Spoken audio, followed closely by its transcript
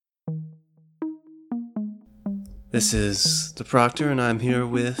This is the Proctor, and I'm here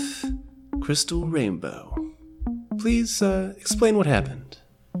with Crystal Rainbow. Please explain what happened.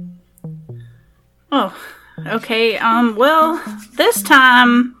 Oh, okay. Well, this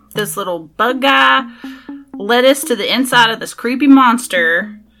time, this little bug guy led us to the inside of this creepy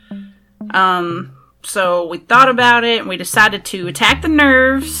monster. So we thought about it, and we decided to attack the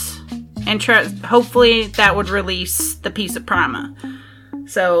nerves, and hopefully that would release the piece of Prima.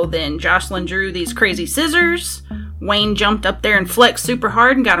 So then Jocelyn drew these crazy scissors. Wayne jumped up there and flexed super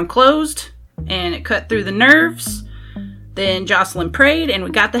hard and got them closed, and it cut through the nerves. Then Jocelyn prayed, and we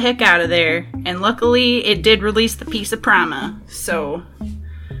got the heck out of there. And luckily, it did release the piece of Prima. So,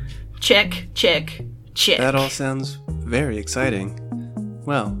 check. That all sounds very exciting.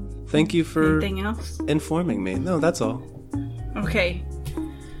 Well, thank you for anything else? Informing me. No, that's all. Okay.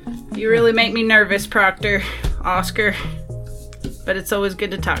 You really make me nervous, Proctor, Oscar. But it's always good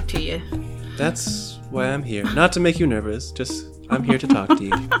to talk to you. That's why I'm here. Not to make you nervous, just I'm here to talk to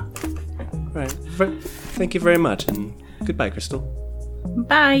you. Right. Thank you very much, and goodbye, Crystal.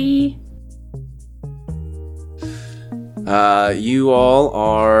 Bye. You all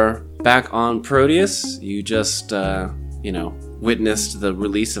are back on Proteus. You just, witnessed the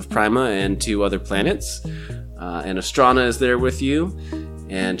release of Prima and 2 other planets. And Astrana is there with you,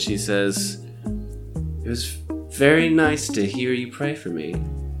 and she says, "It was very nice to hear you pray for me."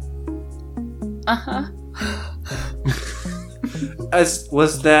 Uh-huh.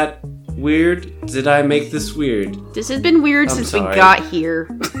 Was that weird? Did I make this weird? This has been weird since we got here.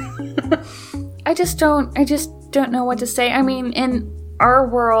 I just don't know what to say. I mean, in our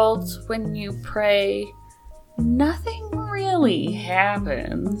world, when you pray, nothing really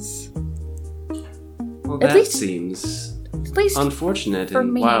happens. Well, At that least seems for unfortunate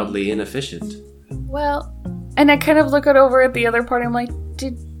and me. wildly inefficient. Well, and I kind of look over at the other party. I'm like,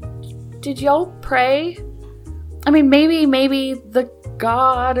 did y'all pray? I mean, maybe the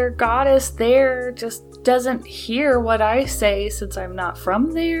god or goddess there just doesn't hear what I say since I'm not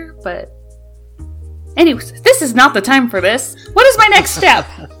from there, but... Anyways, this is not the time for this. What is my next step?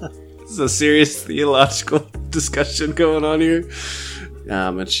 This is a serious theological discussion going on here.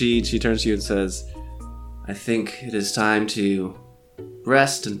 And she turns to you and says, "I think it is time to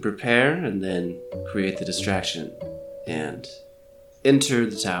rest and prepare, and then create the distraction, and enter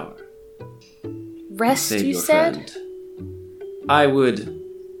the tower. Rest, Save you your said? friend." I would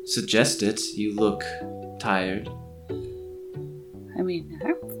suggest it. You look tired. I mean,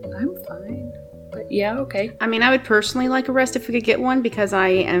 I'm fine. But yeah, okay. I mean, I would personally like a rest if we could get one, because I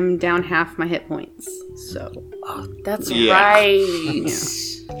am down half my hit points. So, that's Yeah. right.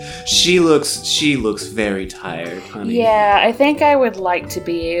 She looks very tired, honey. Yeah, I think I would like to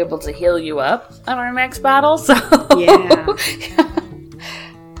be able to heal you up on our next battle, so... Yeah.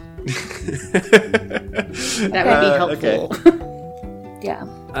 That would be helpful. Okay. Yeah.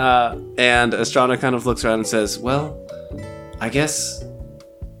 And Astrana kind of looks around and says, "Well, I guess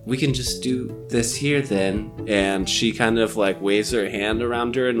we can just do this here then." And she kind of like waves her hand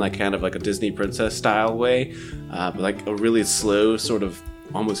around her in like kind of like a Disney princess style way, but like a really slow, sort of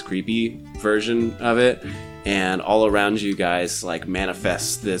almost creepy version of it. And all around you guys like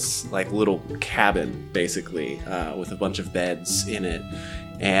manifests this like little cabin basically, with a bunch of beds in it.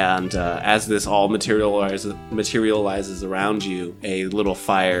 And as this all materializes around you, a little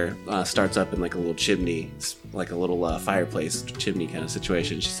fire starts up in like a little chimney, like a little fireplace chimney kind of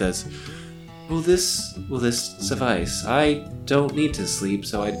situation. She says, Will this suffice? I don't need to sleep,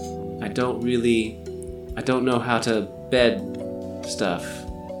 so I don't know how to bed stuff.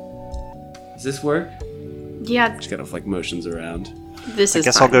 Does this work?" Yeah, She kind of like motions around. this I is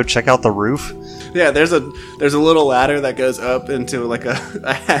guess fine. I'll go check out the roof. Yeah, there's a little ladder that goes up into like a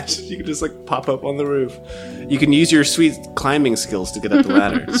hatch. You can just like pop up on the roof. You can use your sweet climbing skills to get up the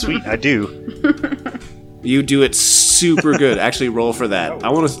ladder. Sweet, I do. You do it super good. Actually, roll for that.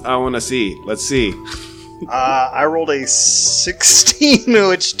 I want to see. Let's see. I rolled a 16,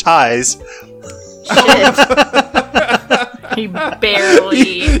 which ties. He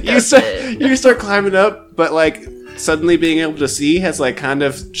barely You start climbing up, but like suddenly being able to see has like kind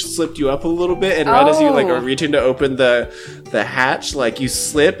of slipped you up a little bit, and right as you like are reaching to open the hatch, like you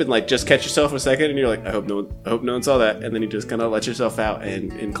slip and like just catch yourself a second, and you're like, I hope no one saw that, and then you just kind of let yourself out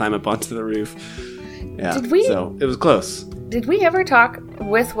and climb up onto the roof. Yeah. So it was close. Did we ever talk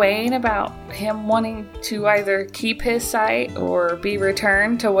with Wayne about him wanting to either keep his sight or be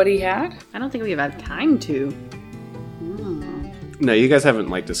returned to what he had? I don't think we've had time to. No, you guys haven't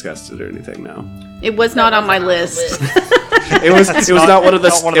like discussed it or anything. No. It was not on my list. It was not one of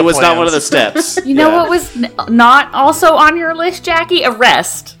the steps. You know what was not also on your list, Jackie? A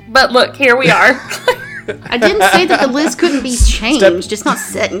rest. But look, here we are. I didn't say that the list couldn't be changed. It's not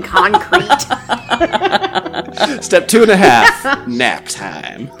set in concrete. Step 2.5, nap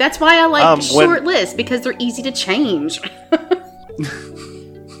time. That's why I like when- short lists, because they're easy to change.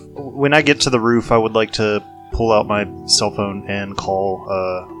 When I get to the roof, I would like to pull out my cell phone and call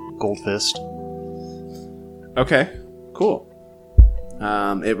Goldfist. Okay, cool.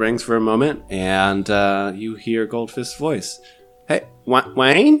 It rings for a moment, and you hear Goldfist's voice. Hey,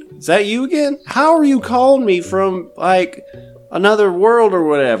 Wayne? Is that you again? How are you calling me from, like, another world or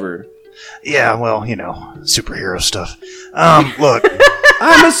whatever? Yeah, well, superhero stuff. Look,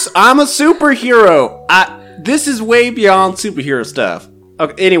 I'm a superhero. This is way beyond superhero stuff.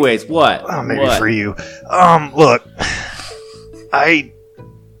 Okay, anyways, what? maybe What? for you. Look,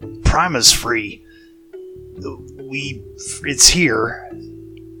 Prima's free. It's here.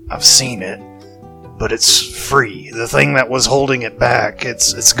 I've seen it, but it's free. The thing that was holding it back,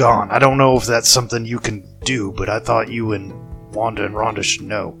 it's gone. I don't know if that's something you can do, but I thought you and Wanda and Rhonda should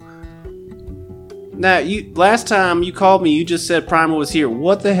know. Now, last time you called me, you just said Prima was here.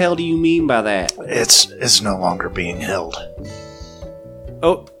 What the hell do you mean by that? It's no longer being held.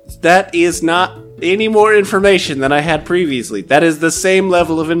 Oh, that is not any more information than I had previously. That is the same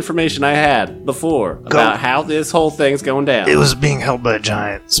level of information I had before about how this whole thing's going down. It was being held by a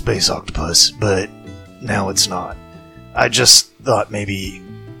giant space octopus, but now it's not. I just thought maybe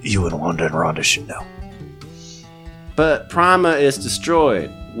you and Wanda and Rhonda should know. But Prima is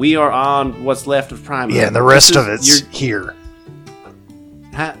destroyed. We are on what's left of Prima. Yeah, and the rest of it's here.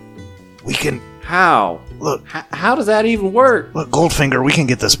 We can... How? Look, How does that even work? look, Goldfinger, we can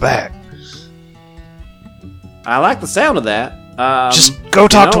get this back. I like the sound of that. Just go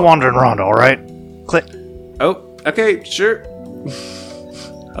talk to Wanda and Rhonda, alright? Click. Oh, okay, sure.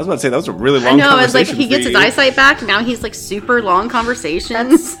 I was about to say, that was a really long I know, conversation it's like he gets for his you. eyesight back, now he's like super long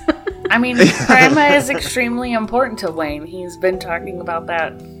conversations. I mean, Prima is extremely important to Wayne. He's been talking about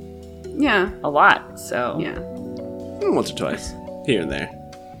that Yeah, a lot, so. yeah. Once or twice, here and there.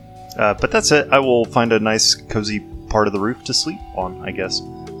 But that's it. I will find a nice, cozy part of the roof to sleep on, I guess.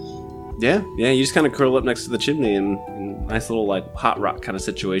 Yeah, you just kind of curl up next to the chimney in a nice little, like, hot rock kind of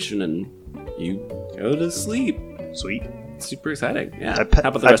situation, and you go to sleep. Sweet. Super exciting, yeah. I pet, How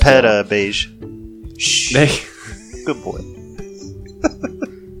about the rest of you? Beige. Shh. Good boy.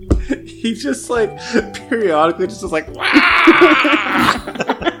 He just, like, periodically just is like,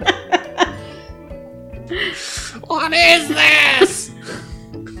 what is this?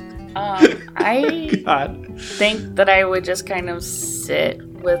 I God. think that I would just kind of sit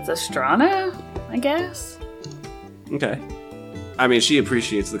with Astrana, I guess. Okay. I mean, she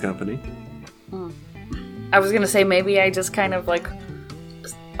appreciates the company. I was gonna say maybe I just kind of like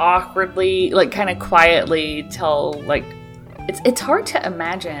awkwardly, like kind of quietly tell, like, it's hard to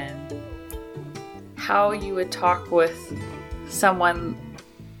imagine how you would talk with someone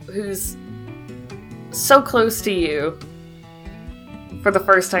who's so close to you for the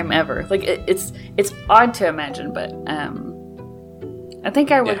first time ever. Like it's odd to imagine, but I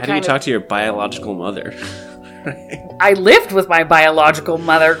think I would. Yeah, how do you talk to your biological mother? I lived with my biological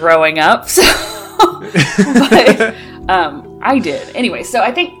mother growing up, so but I did anyway. So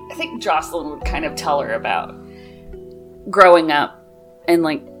I think Jocelyn would kind of tell her about growing up and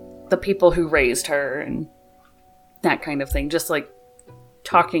like the people who raised her and that kind of thing. Just like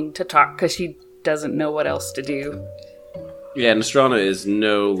talk because she doesn't know what else to do. Yeah, Nostrana is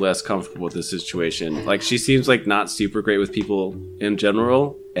no less comfortable with this situation. Like, she seems like not super great with people in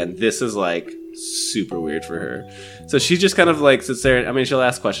general, and this is like super weird for her. So she just kind of like sits there. I mean, she'll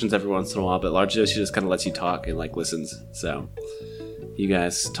ask questions every once in a while, but largely she just kind of lets you talk and like listens. So you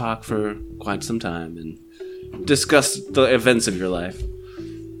guys talk for quite some time and discuss the events of your life.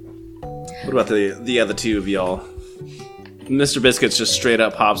 What about the other two of y'all? Mr. Biscuits just straight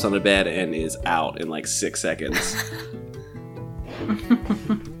up hops on the bed and is out in like 6 seconds.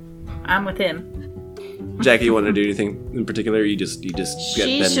 I'm with him. Jackie, you want to do anything in particular? Or you just get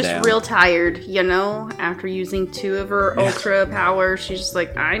She's bent just down? real tired, after using 2 of her ultra power, she's just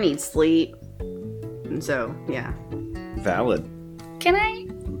like, I need sleep. And so, yeah. Valid. Can I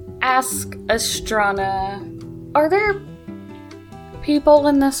ask Astrana, are there people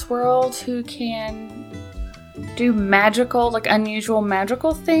in this world who can do magical, like unusual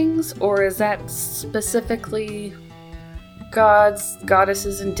magical things? Or is that specifically gods,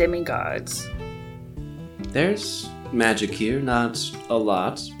 goddesses, and demigods? There's magic here, not a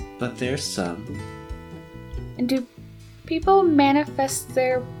lot, but there's some. And do people manifest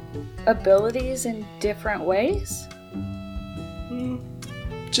their abilities in different ways?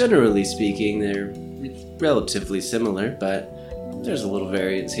 Generally speaking, they're relatively similar, but there's a little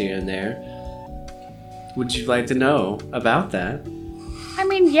variance here and there. would you like to know about that? I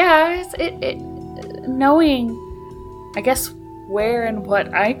mean, yeah, knowing, I guess, where and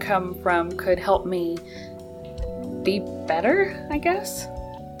what I come from could help me be better, I guess.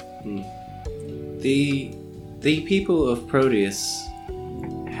 The people of Proteus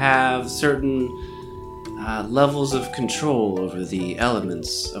have certain levels of control over the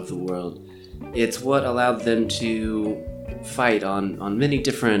elements of the world. It's what allowed them to fight on many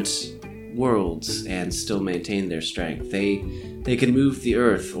different worlds and still maintain their strength. They can move the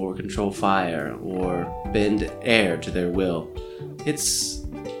earth or control fire or bend air to their will. It's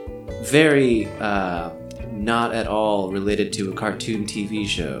very not at all related to a cartoon TV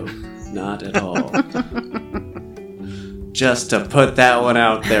show. Not at all. Just to put that one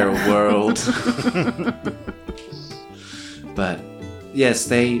out there, world. But yes,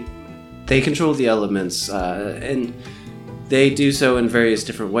 they control the elements, and they do so in various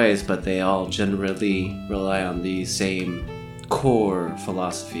different ways, but they all generally rely on the same core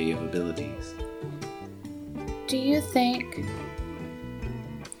philosophy of abilities. Do you think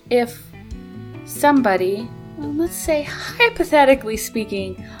if somebody, well, let's say hypothetically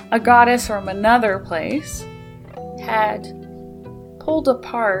speaking, a goddess from another place had pulled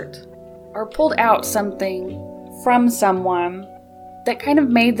apart or pulled out something from someone that kind of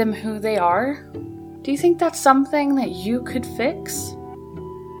made them who they are, do you think that's something that you could fix?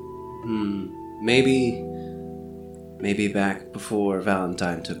 Maybe back before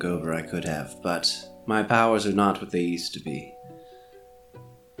Valentine took over I could have, but my powers are not what they used to be.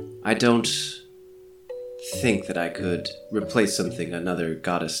 I don't think that I could replace something another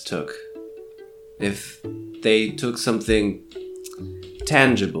goddess took. If they took something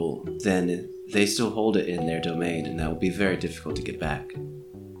tangible, then they still hold it in their domain, and that would be very difficult to get back.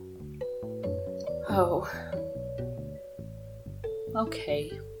 Oh.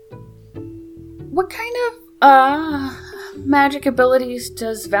 Okay. What kind of, magic abilities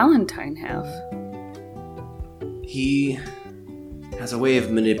does Valentine have? He has a way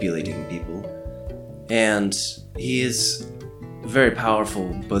of manipulating people, and he is very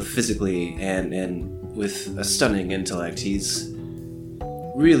powerful, both physically and with a stunning intellect. He's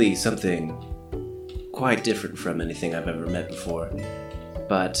really something quite different from anything I've ever met before.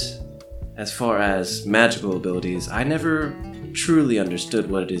 But as far as magical abilities, I never truly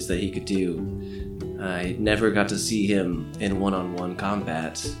understood what it is that he could do. I never got to see him in one-on-one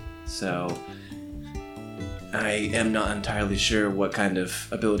combat, so I am not entirely sure what kind of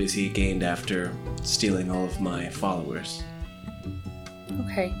abilities he gained after stealing all of my followers.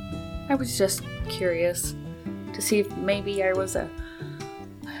 Okay. I was just curious to see if maybe I was a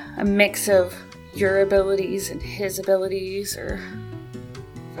mix of your abilities and his abilities, or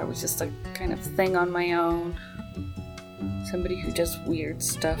if I was just a kind of thing on my own. Somebody who does weird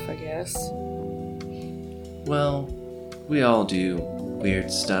stuff, I guess. Well, we all do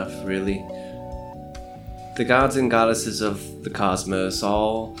weird stuff, really. The gods and goddesses of the cosmos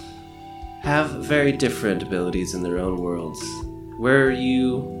all have very different abilities in their own worlds. Where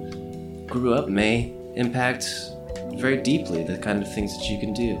you grew up may impact very deeply the kind of things that you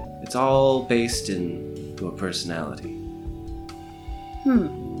can do. It's all based in your personality.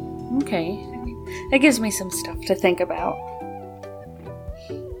 Okay. That gives me some stuff to think about.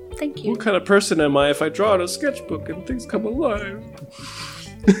 Thank you. What kind of person am I if I draw in a sketchbook and things come alive?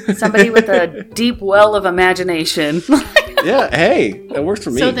 Somebody with a deep well of imagination. Yeah, hey, that works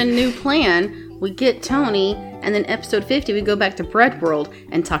for me. So the new plan, we get Tony, and then episode 50, we go back to Bread World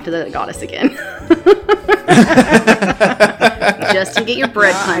and talk to the goddess again. Just to get your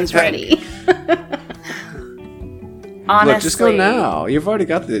bread puns ready. Honestly, Look, just go now. You've already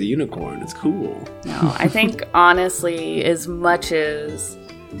got the unicorn. It's cool. No, I think honestly, as much as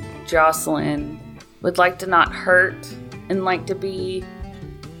Jocelyn would like to not hurt and like to be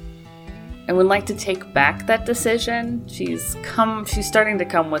and would like to take back that decision, she's starting to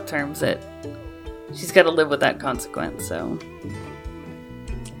come with terms that she's got to live with that consequence. So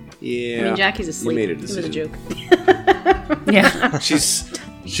Yeah. I mean, Jackie's asleep. You made a It was a decision. joke. yeah. She's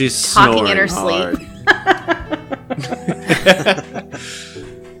Talking in her snoring hard.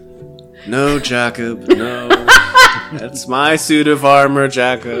 No, Jacob, no. That's my suit of armor,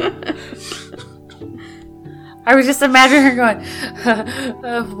 Jacob. I was just imagining her going,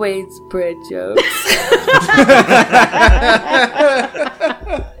 of Wade's bread jokes.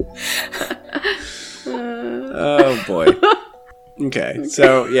 Oh, boy. Okay,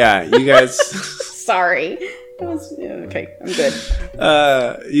 so, yeah, you guys... Sorry. Okay, I'm good.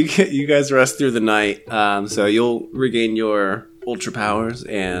 You guys rest through the night, so you'll regain your ultra powers,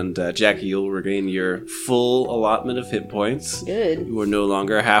 and Jackie, you'll regain your full allotment of hit points. Good. You are no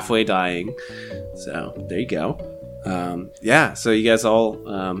longer halfway dying. So, there you go. So you guys all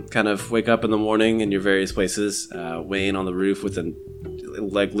kind of wake up in the morning in your various places, weighing on the roof with a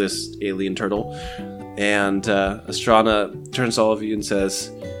legless alien turtle. And Astrana turns to all of you and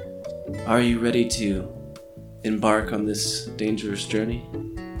says, "Are you ready to embark on this dangerous journey?"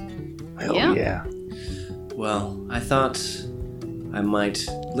 Hell Yeah. yeah. Well, I thought I might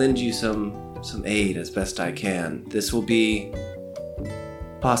lend you some aid as best I can. This will be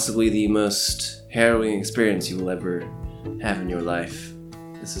possibly the most harrowing experience you will ever have in your life.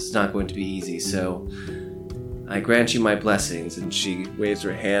 This is not going to be easy, so I grant you my blessings. And she waves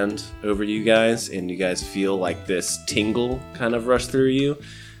her hand over you guys, and you guys feel like this tingle kind of rush through you.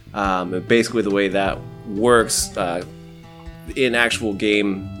 And basically the way that works in actual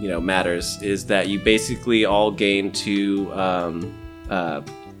game, matters, is that you basically all gain 2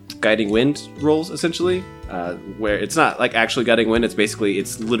 guiding wind rolls, essentially, where it's not like actually guiding wind,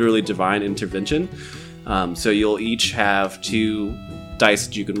 it's literally divine intervention. So you'll each have 2 dice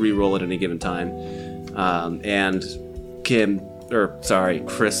that you can re-roll at any given time. And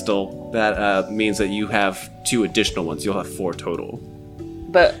Crystal, that means that you have 2 additional ones. You'll have 4 total.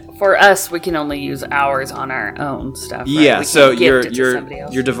 But for us, we can only use ours on our own stuff. Right? Yeah, We so can't gift it to somebody your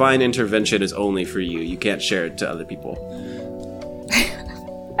else. your divine intervention is only for you. You can't share it to other people.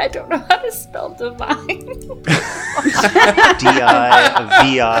 I don't know how to spell divine.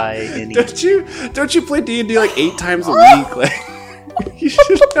 D-I-V-I-N-E. Don't you play D&D like 8 times a week? Like, you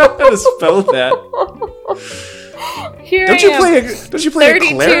should know how to spell that. Here Don't I you am, play a cleric?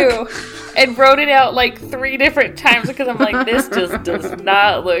 32, and wrote it out like 3 different times because I'm like, this just does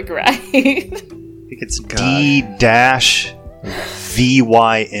not look right. I think it's D-V-Y-N.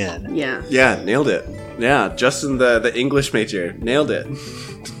 Yeah. Yeah, nailed it. Yeah, Justin, the English major, nailed it.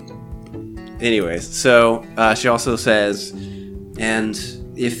 Anyways, so she also says, and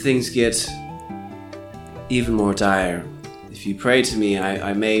if things get even more dire, if you pray to me,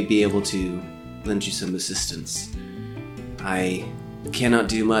 I may be able to lend you some assistance. I cannot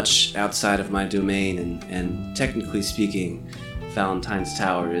do much outside of my domain, and technically speaking, Valentine's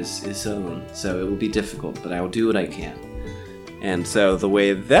Tower is zone, so it will be difficult, but I will do what I can. And so the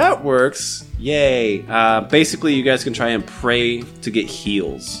way that works, yay! Basically, you guys can try and pray to get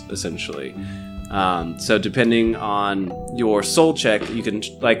heals, essentially. So depending on your soul check, you can,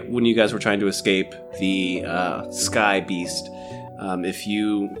 like when you guys were trying to escape the sky beast, if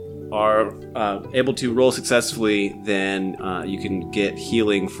you are able to roll successfully, then you can get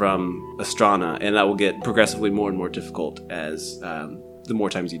healing from Astrana, and that will get progressively more and more difficult as the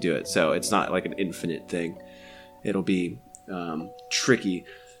more times you do it. So it's not like an infinite thing. It'll be tricky.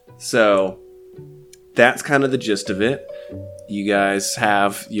 So that's kind of the gist of it. You guys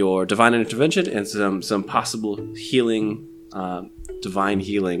have your divine intervention and some possible healing, divine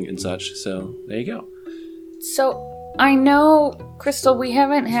healing and such. So there you go. So I know, Crystal, you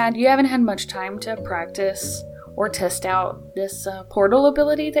haven't had much time to practice or test out this portal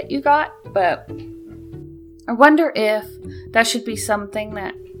ability that you got, but I wonder if that should be something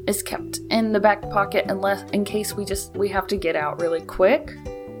that is kept in the back pocket in case we have to get out really quick.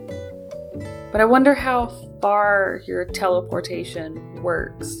 But I wonder how far your teleportation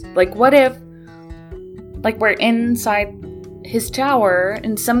works. Like, what if, like, we're inside his tower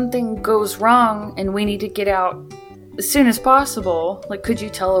and something goes wrong and we need to get out as soon as possible? Like, could you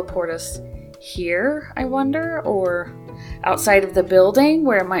teleport us here, I wonder? Or outside of the building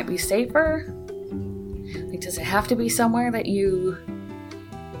where it might be safer? Like, does it have to be somewhere that you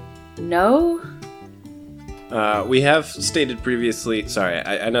know? We have stated previously, sorry,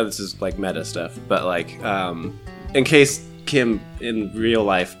 I know this is like meta stuff, but like, in case Kim in real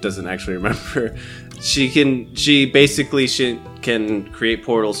life doesn't actually remember, she can create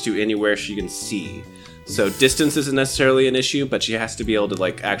portals to anywhere she can see. So distance isn't necessarily an issue, but she has to be able to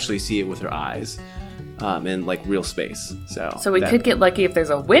like actually see it with her eyes, in like real space. So we could get lucky if there's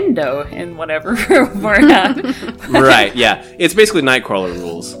a window in whatever room we're at. Right, yeah. It's basically Nightcrawler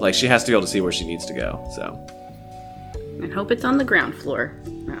rules. Like, she has to be able to see where she needs to go, so. And hope it's on the ground floor.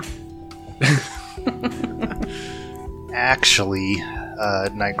 No. Actually,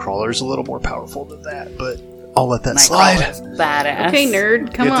 Nightcrawler's a little more powerful than that, but I'll let that slide. Nightcrawler's badass. Okay,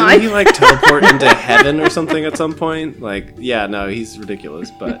 nerd, come Didn't on. he, like, teleport into heaven or something at some point? Like, yeah, no, he's ridiculous,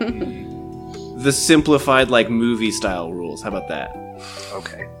 but the simplified, like, movie-style rules. How about that?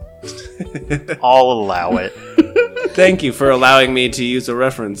 Okay. I'll allow it. Thank you for allowing me to use a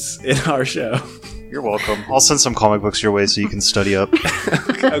reference in our show. You're welcome. I'll send some comic books your way so you can study up.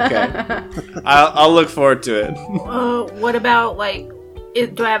 Okay. I'll look forward to it. What about, like,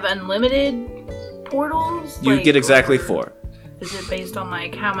 do I have unlimited portals? You Like, get exactly or 4. Is it based on,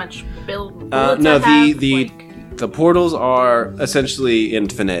 like, how much bullets No, I have? the portals are essentially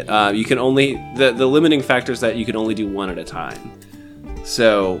infinite. You can only the limiting factor is that you can only do one at a time.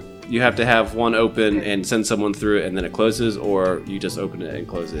 So you have to have one open and send someone through it, and then it closes, or you just open it and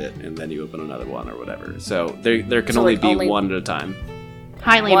close it, and then you open another one or whatever. So there can So, only like, be only one at a time.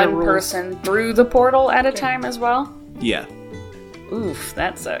 Highlander One rules. person through the portal at a time as well? Yeah, Oof,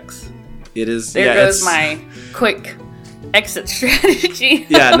 that sucks. it is. There yeah, goes it's- my quick exit strategy.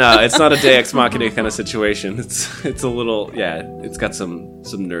 Yeah, no, it's not a Deus Ex Machina kind of situation. It's a little, it's got some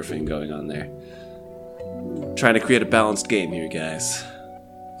nerfing going on there. Trying to create a balanced game here, guys.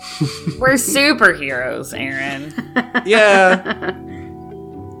 We're superheroes, Aaron. Yeah.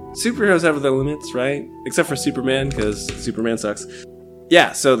 Superheroes have their limits, right? Except for Superman, because Superman sucks.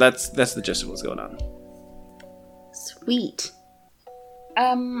 Yeah, so that's the gist of what's going on. Sweet.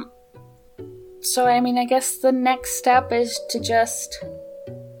 So I mean, I guess the next step is to just...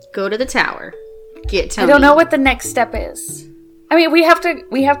 Go to the tower. Get Tony. I don't know what the next step is. I mean, I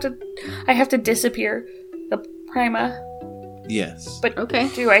have to disappear the Prima. Yes. But Okay.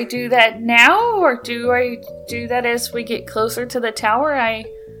 do I do that now, or do I do that as we get closer to the tower?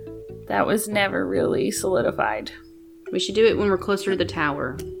 That was never really solidified. We should do it when we're closer to the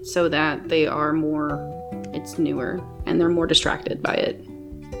tower so that they are it's newer and they're more distracted by it.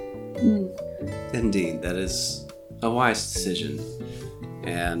 Indeed, that is a wise decision.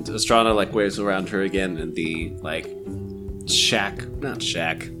 And Estrana like waves around her again, and the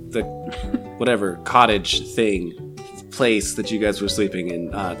the whatever cottage place that you guys were sleeping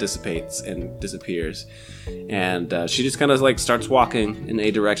in dissipates and disappears, and she just kind of like starts walking in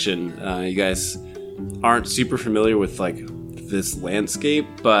a direction. You guys aren't super familiar with like this landscape,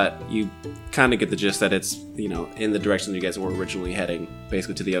 but you kind of get the gist that it's in the direction you guys were originally heading,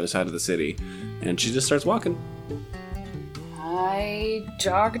 basically to the other side of the city. And she just starts walking. I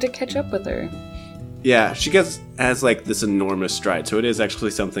jog to catch up with her. Yeah, she has like this enormous stride, so it is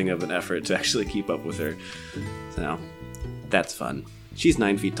actually something of an effort to actually keep up with her. So that's fun. She's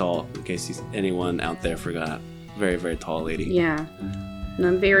 9 feet tall, in case anyone out there forgot. Very, very tall lady. Yeah. And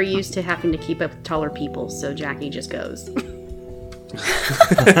I'm very used to having to keep up with taller people, so Jackie just goes.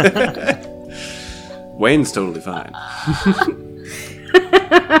 Wayne's totally fine.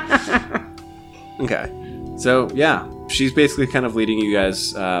 Okay. So, yeah, she's basically kind of leading you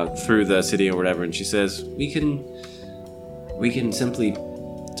guys through the city or whatever, and she says, we can simply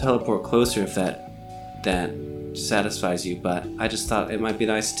teleport closer if that satisfies you, but I just thought it might be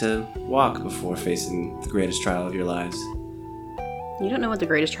nice to walk before facing the greatest trial of your lives. You don't know what the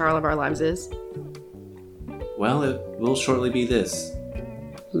greatest trial of our lives is? Well, it will shortly be this.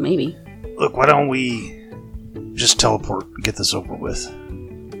 Maybe. Look, why don't we just teleport and get this over with?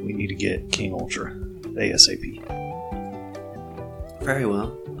 We need to get King Ultra ASAP. Very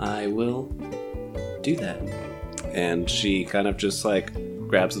well. I will do that. And she kind of just like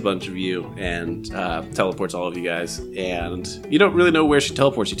grabs a bunch of you and teleports all of you guys. And you don't really know where she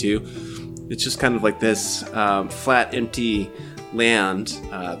teleports you to. It's just kind of like this flat, empty land,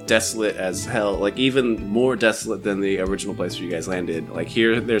 desolate as hell. Like even more desolate than the original place where you guys landed. Like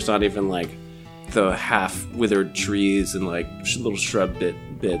here, there's not even like the half withered trees and like little shrub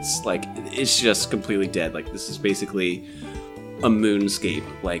bits. Like it's just completely dead. Like this is basically a moonscape,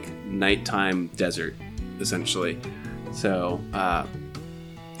 like nighttime desert, essentially. So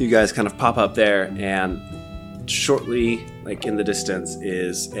you guys kind of pop up there, and shortly, like in the distance,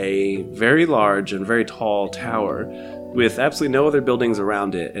 is a very large and very tall tower with absolutely no other buildings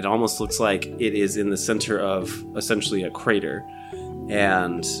around it. It almost looks like it is in the center of essentially a crater,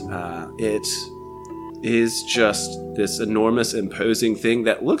 and it is just this enormous, imposing thing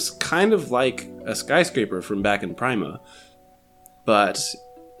that looks kind of like a skyscraper from back in Prima, but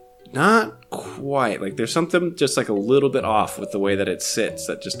not quite. Like there's something just like a little bit off with the way that it sits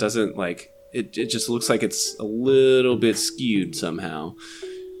that just doesn't like it just looks like it's a little bit skewed somehow.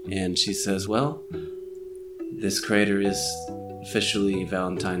 And she says, well, this crater is officially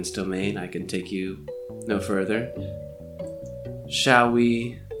Valentine's domain. I can take you no further. Shall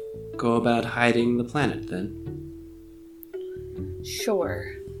we go about hiding the planet then?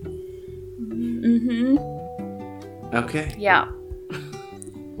 Sure. Mm-hmm. Okay. Yeah.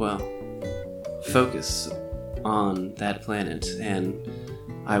 Well, focus on that planet, and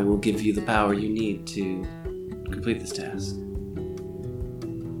I will give you the power you need to complete this task.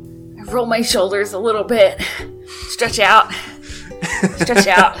 I roll my shoulders a little bit. Stretch out. Stretch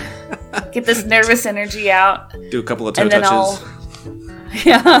out. get this nervous energy out. Do a couple of toe And then touches.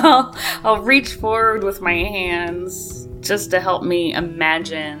 I'll reach forward with my hands just to help me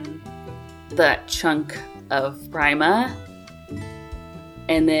imagine that chunk of Prima.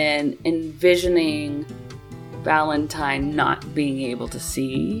 And then envisioning Valentine not being able to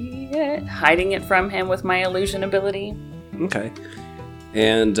see it, hiding it from him with my illusion ability. Okay.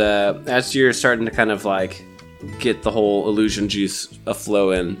 And as you're starting to kind of like get the whole illusion juice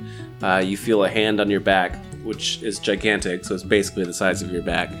a-flowing, you feel a hand on your back, which is gigantic, so it's basically the size of your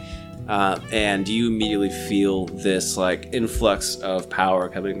back. And you immediately feel this like influx of power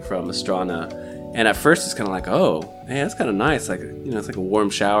coming from Astrana. And at first it's kind of like, oh, hey, that's kind of nice. Like, you know, it's like a warm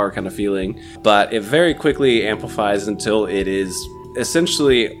shower kind of feeling. But it very quickly amplifies until it is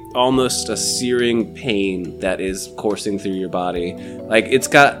essentially almost a searing pain that is coursing through your body. Like, it's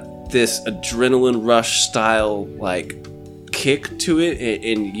got this adrenaline rush style, like, kick to it,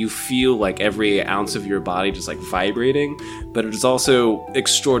 and you feel like every ounce of your body just like vibrating, but it is also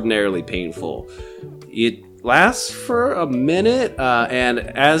extraordinarily painful. It lasts for a minute, and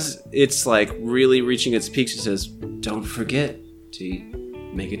as it's like really reaching its peak, she says, "Don't forget to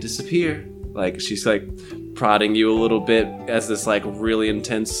make it disappear." Like, she's like prodding you a little bit as this like really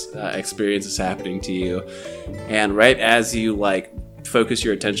intense experience is happening to you. And right as you like focus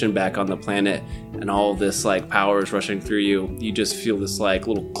your attention back on the planet and all this like power is rushing through you, you just feel this like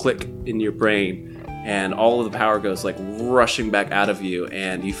little click in your brain, and all of the power goes like rushing back out of you,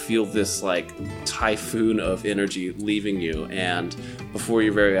 and you feel this like typhoon of energy leaving you, and before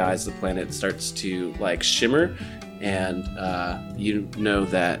your very eyes the planet starts to like shimmer, and you know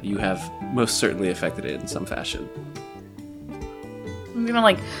that you have most certainly affected it in some fashion. I'm gonna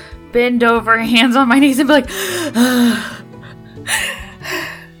like bend over, hands on my knees, and be like,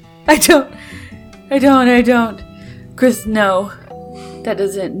 I don't. Chris, no. That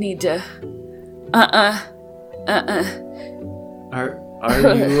doesn't need to. Are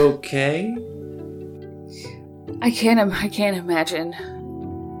you okay? I can't imagine.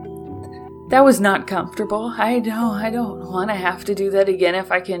 That was not comfortable. I don't want to have to do that again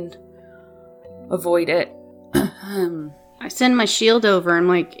if I can avoid it. I send my shield over. I'm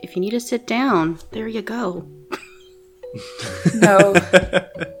like, if you need to sit down, there you go.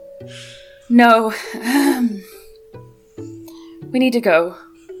 No. We need to go.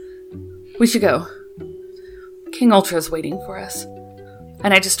 We should go. King Ultra is waiting for us.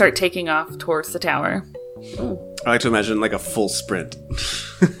 And I just start taking off towards the tower. I like to imagine like a full sprint.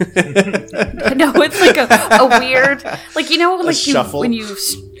 No, it's like a weird, like, you know, like shuffle. when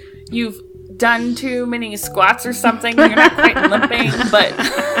you've done too many squats or something, you're not quite limping, but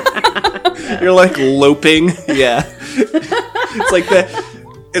You're like loping. Yeah. It's like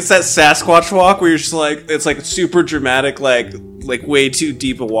it's that Sasquatch walk where you're just like, it's like super dramatic, like way too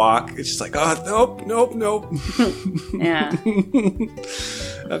deep a walk. It's just like, oh, nope. yeah.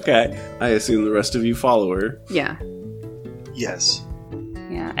 Okay. I assume the rest of you follow her. Yeah. Yes.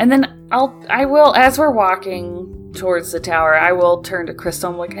 Yeah, and then I will, as we're walking towards the tower, I will turn to Crystal.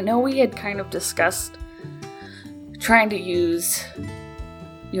 I'm like, I know we had kind of discussed trying to use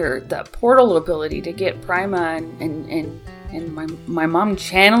the portal ability to get Prima and my mom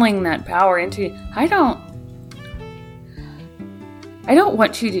channeling that power into you. I don't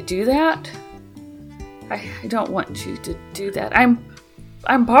want you to do that. I don't want you to do that.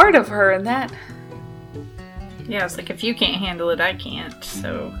 I'm part of her, and that. Yeah, it's like if you can't handle it, I can't.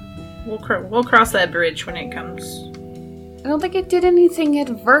 So we'll cross that bridge when it comes. I don't think it did anything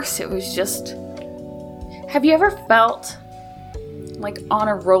adverse. It was just. Have you ever felt like on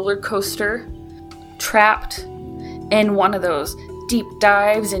a roller coaster, trapped in one of those deep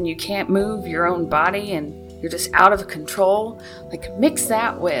dives, and you can't move your own body, and you're just out of control? Like, mix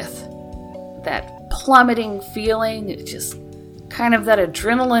that with that plummeting feeling. It's just kind of that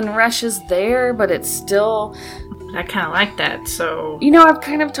adrenaline rush is there, but it's still. I kind of like that, so. You know, I've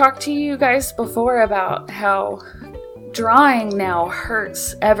kind of talked to you guys before about how drawing now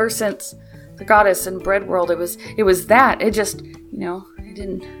hurts ever since the goddess and bread world. It was that. It just, you know, I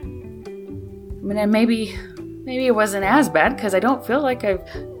didn't. I mean, maybe it wasn't as bad because I don't feel like I've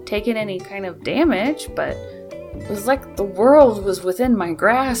taken any kind of damage, but it was like the world was within my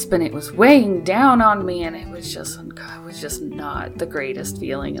grasp and it was weighing down on me, and it was just not the greatest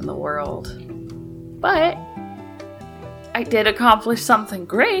feeling in the world. But I did accomplish something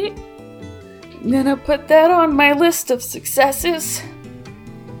great. I'm gonna put that on my list of successes.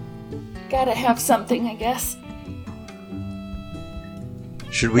 Gotta have something, I guess.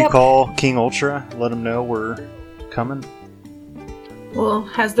 Should we call King Ultra? Let him know we're coming? Well,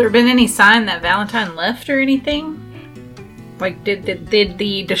 has there been any sign that Valentine left or anything? Like, did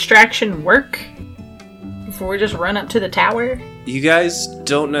the distraction work? Before we just run up to the tower? You guys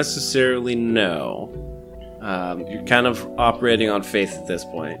don't necessarily know. You're kind of operating on faith at this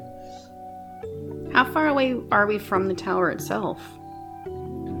point. How far away are we from the tower itself?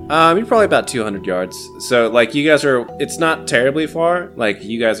 You're probably about 200 yards. So, like, you guys are... It's not terribly far. Like,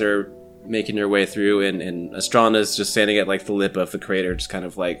 you guys are making your way through, and Astrana's just standing at, like, the lip of the crater, just kind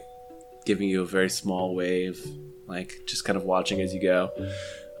of, like, giving you a very small wave. Like, just kind of watching as you go.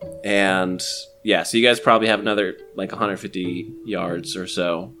 And, yeah, so you guys probably have another, like, 150 yards or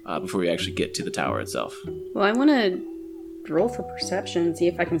so before we actually get to the tower itself. Well, I want to roll for perception and see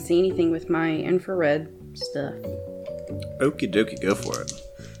if I can see anything with my infrared stuff. Okie dokie, go for it.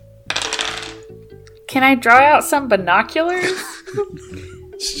 Can I draw out some binoculars?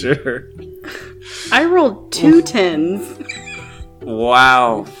 Sure. I rolled 2 10s.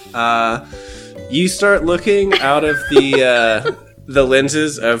 Wow. You start looking out of the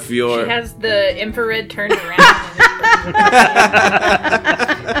lenses of your... She has the infrared turned around.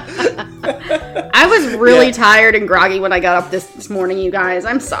 I was really tired and groggy when I got up this morning, you guys.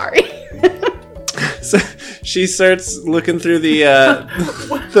 I'm sorry. So she starts looking through the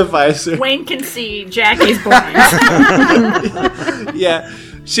visor. Wayne can see Jackie's blind. Yeah.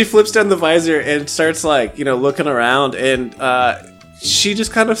 She flips down the visor and starts, like, looking around, and she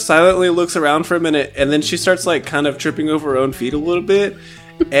just kind of silently looks around for a minute, and then she starts, like, kind of tripping over her own feet a little bit.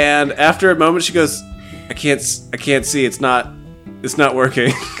 And after a moment, she goes, I can't see. It's not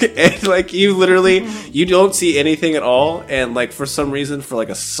working. And, like, you don't see anything at all. And, like, for some reason, for, like,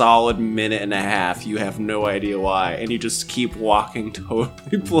 a solid minute and a half, you have no idea why. And you just keep walking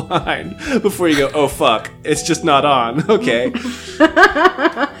totally blind before you go, oh, fuck, it's just not on. Okay.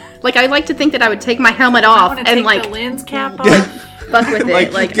 Like, I like to think that I would take my helmet off and, take like, the lens cap off. fuck with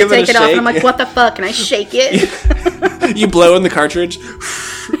it. Like, I give take it it a off shake. and I'm like, what the fuck? And I shake it. You blow in the cartridge.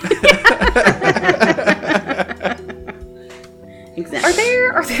 Exactly.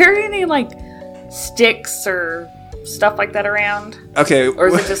 Are there any, like, sticks or stuff like that around? Okay. Or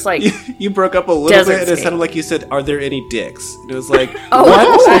is it just like you broke up a little desert bit, and it state? sounded like you said, "Are there any dicks?" And it was like, Oh,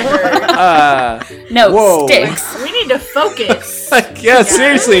 what? no, Whoa. sticks. We need to focus. Like, yeah,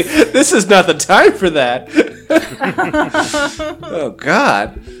 seriously, this is not the time for that. Oh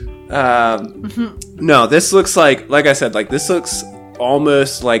God. No, this looks like I said, like, this looks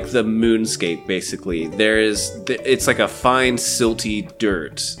almost like the moonscape. Basically, it's like a fine silty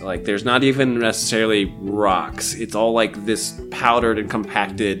dirt. Like, there's not even necessarily rocks. It's all like this powdered and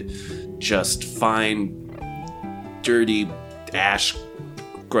compacted, just fine, dirty ash,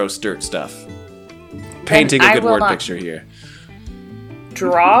 gross dirt stuff. Painting a I good will word not- picture here.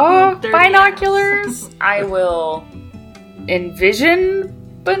 Draw Dirty binoculars. I will envision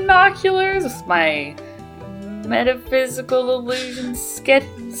binoculars with my metaphysical illusion sketch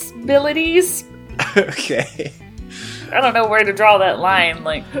abilities. Okay. I don't know where to draw that line.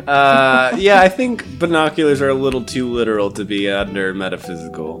 Like, Yeah, I think binoculars are a little too literal to be under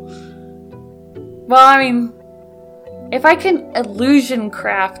metaphysical. well, I mean, if I can illusion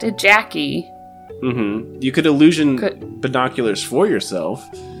craft a Jackie, Mm-hmm. You could illusion Could- binoculars for yourself.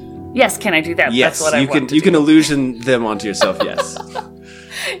 yes, can I do that? Yes, That's what I you want can. to You do. can illusion them onto yourself. Yes.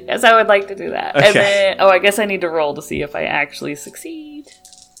 Yes, I would like to do that. Okay. And then, I guess I need to roll to see if I actually succeed.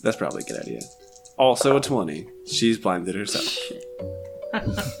 That's probably a good idea. Also a 20. She's blinded herself.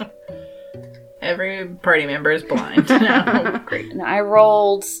 Every party member is blind. No, great. And I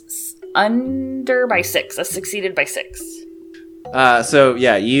rolled under by 6. I succeeded by 6. So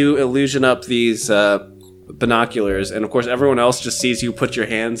yeah, you illusion up these binoculars, and of course everyone else just sees you put your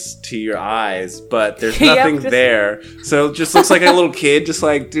hands to your eyes, but there's Yep, nothing just- there. So it just looks like a little kid just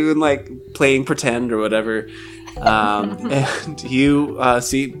like doing like playing pretend or whatever. And you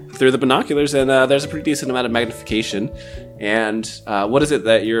see through the binoculars, and there's a pretty decent amount of magnification. And what is it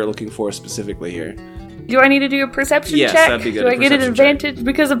that you're looking for specifically here? Do I need to do a perception Yes, check? that'd be good, Do a I get an perception check. advantage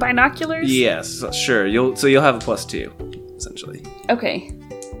because of binoculars? Yes, sure. You'll have a +2, essentially. Okay.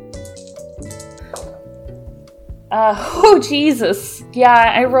 Oh, Jesus. Yeah,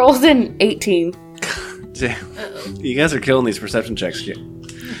 I rolled an 18. Damn. You guys are killing these perception checks.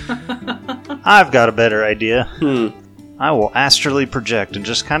 I've got a better idea. Hmm. I will astrally project and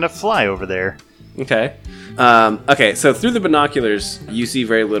just kind of fly over there. Okay. Okay, so through the binoculars, you see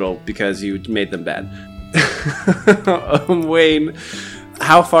very little because you made them bad. Wayne,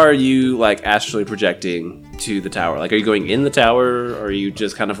 how far are you, like, astrally projecting to the tower? Like, are you going in the tower, or are you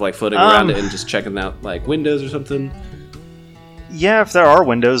just kind of, like, floating around it and just checking out, like, windows or something? Yeah, if there are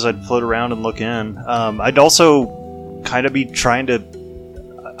windows, I'd float around and look in. I'd also kind of be trying to...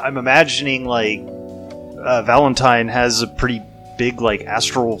 I'm imagining, like, Valentine has a pretty big, like,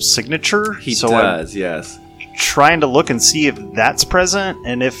 astral signature. He so does, yes. I'm trying to look and see if that's present,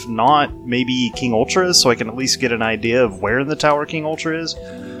 and if not, maybe King Ultra is, so I can at least get an idea of where in the tower King Ultra is.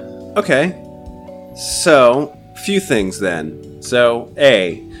 Okay. So, few things then. So,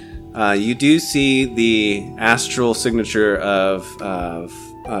 A, you do see the astral signature of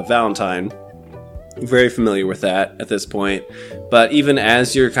Valentine. Very familiar with that at this point. But even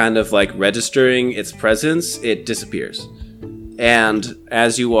as you're kind of like registering its presence, it disappears. And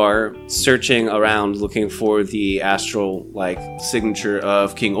as you are searching around looking for the astral like signature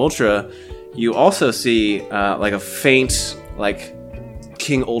of King Ultra, you also see like a faint like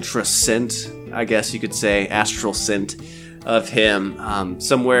King Ultra scent, I guess you could say, astral scent of him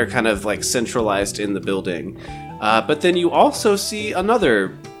somewhere kind of like centralized in the building. But then you also see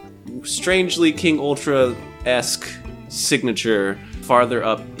another strangely King Ultra-esque signature farther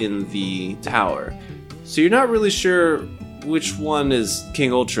up in the tower. So you're not really sure which one is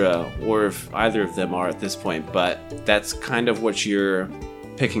King Ultra or if either of them are at this point, but that's kind of what you're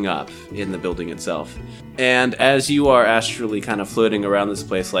picking up in the building itself. And as you are astrally kind of floating around this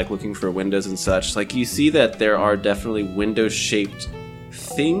place, like looking for windows and such, like you see that there are definitely window-shaped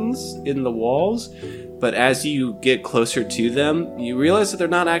things in the walls, but as you get closer to them, you realize that they're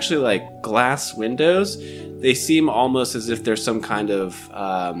not actually like glass windows. They seem almost as if there's some kind of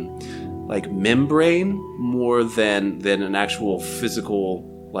like membrane more than an actual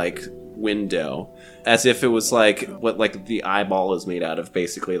physical like window, as if it was like what like the eyeball is made out of,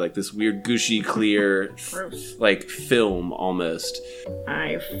 basically like this weird gushy clear like film almost.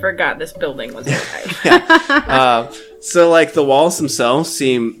 I forgot this building was okay. So like the walls themselves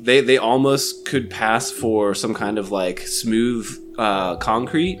seem they almost could pass for some kind of like smooth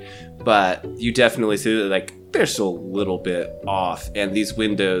concrete, but you definitely see that like they're still a little bit off, and these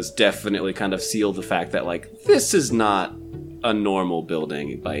windows definitely kind of seal the fact that like this is not a normal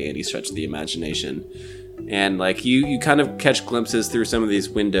building by any stretch of the imagination. And like you kind of catch glimpses through some of these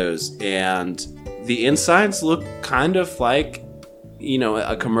windows, and the insides look kind of like, you know,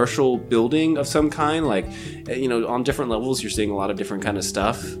 a commercial building of some kind. Like, you know, on different levels you're seeing a lot of different kind of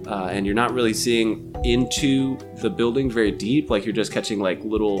stuff, and you're not really seeing into the building very deep. Like you're just catching like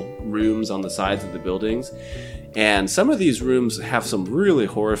little rooms on the sides of the buildings, and some of these rooms have some really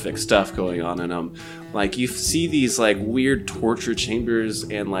horrific stuff going on in them. Like you see these like weird torture chambers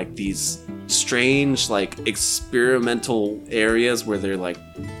and like these strange like experimental areas where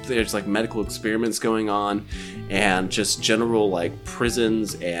there's like medical experiments going on, and just general like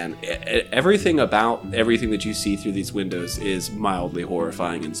prisons, and everything about everything that you see through these windows is mildly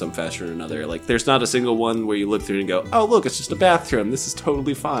horrifying in some fashion or another. Like there's not a single one where you look through and go, oh look, it's just a bathroom, this is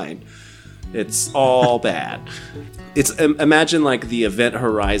totally fine. It's all bad. It's imagine like the Event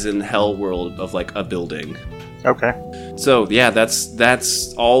Horizon hell world of like a building. Okay. So yeah,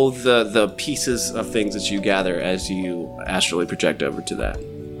 that's all the pieces of things that you gather as you astrally project over to that.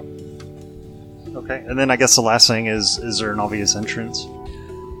 Okay, and then I guess the last thing is there an obvious entrance?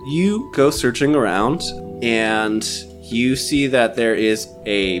 You go searching around, and you see that there is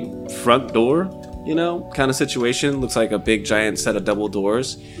a front door, you know, kind of situation. Looks like a big giant set of double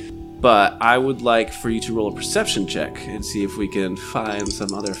doors. But I would like for you to roll a perception check and see if we can find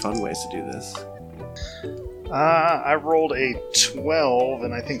some other fun ways to do this. I rolled a 12,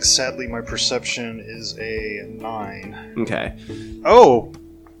 and I think sadly my perception is a 9. Okay. Oh,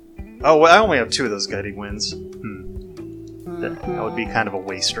 well, I only have 2 of those guiding winds. That would be kind of a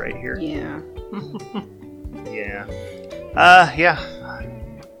waste right here. Yeah. Yeah.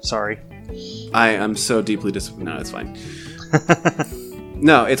 Sorry. I am so deeply disappointed. No, it's fine.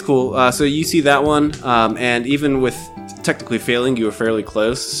 No, it's cool. So you see that one, and even with technically failing, you were fairly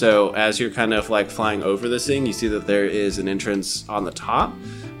close. So as you're kind of like flying over this thing, you see that there is an entrance on the top,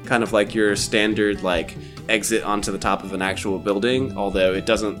 kind of like your standard like exit onto the top of an actual building, although it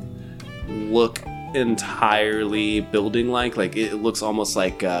doesn't look entirely building-like. Like it looks almost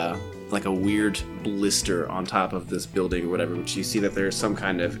like a weird blister on top of this building or whatever, which you see that there's some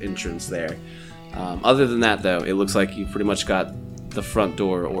kind of entrance there. Other than that, though, it looks like you pretty much got the front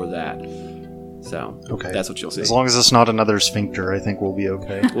door or that. So okay, that's what you'll see. As long as it's not another sphincter, I think we'll be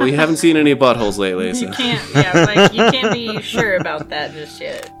okay. Well, you haven't seen any buttholes lately, so. You can't be sure about that just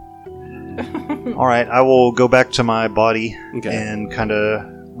yet. Alright, I will go back to my body Okay. and kind of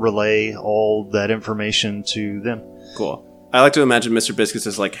relay all that information to them. Cool. I like to imagine Mr. Biscuits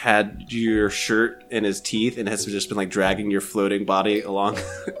has like had your shirt in his teeth and has just been like dragging your floating body along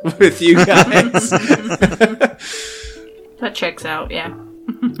with you guys. That checks out, yeah.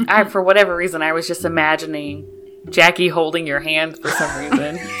 For whatever reason, I was just imagining Jackie holding your hand for some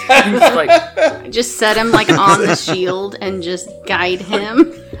reason. Just like, Just set him like on the shield and just guide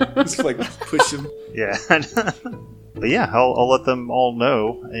him. Just like push him. Yeah. But yeah, I'll let them all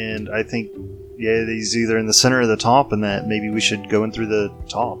know, and I think, yeah, he's either in the center or the top, and that maybe we should go in through the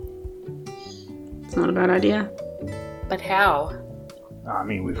top. It's not a bad idea. but how? I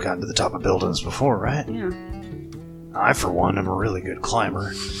mean, we've gotten to the top of buildings before, right? Yeah. I, for one, am a really good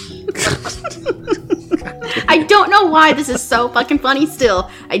climber. I don't know why this is so fucking funny still.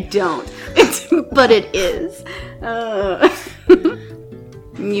 I don't. But it is.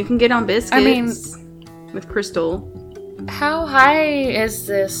 You can get on biscuits. I mean, with Crystal. how high is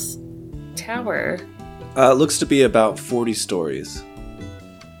this tower? It looks to be about 40 stories.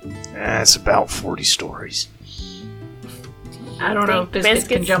 It's about 40 stories. I don't know if biscuits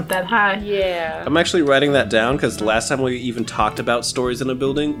can jump that high. Yeah. I'm actually writing that down because the last time we even talked about stories in a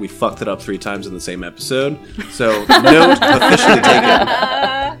building, we fucked it up 3 times in the same episode. So, note officially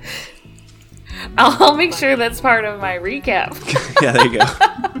taken. I'll make sure that's part of my recap. Yeah, there you go.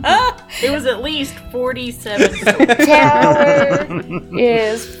 It was at least 47 stories. Tower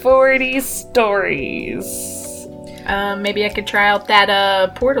is 40 stories. Maybe I could try out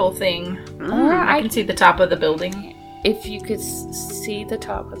that portal thing. I can see the top of the building. If you could see the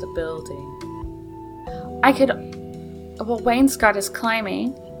top of the building. I could... Well, Wayne's got his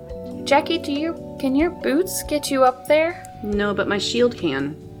climbing. Jackie, can your boots get you up there? No, but my shield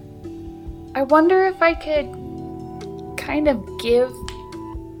can. I wonder if I could kind of give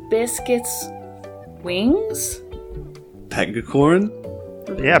Biscuits wings? Pegacorn?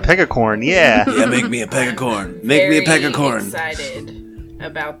 Yeah, Pegacorn, yeah. Yeah, make me a pegacorn. Make me a Very pegacorn. excited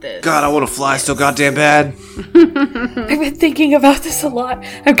about this. God, I want to fly so goddamn bad. I've been thinking about this a lot.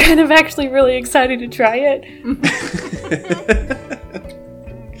 I'm kind of actually really excited to try it.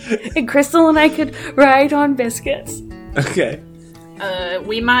 And Crystal and I could ride on Biscuits. Okay.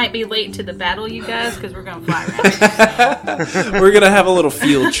 We might be late to the battle, you guys, because we're gonna fly around. We're gonna have a little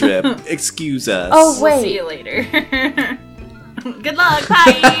field trip. Excuse us. Oh, We'll wait. see you later. Good luck.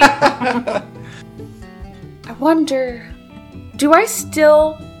 Bye. I wonder, do I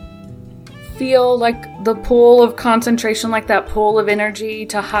still feel like the pool of concentration, like that pool of energy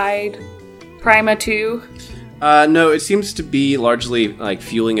to hide Prima 2? No, it seems to be largely like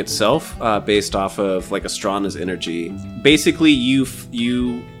fueling itself, based off of like Astrana's energy. Basically, you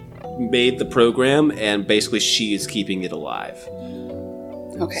made the program, and basically she is keeping it alive.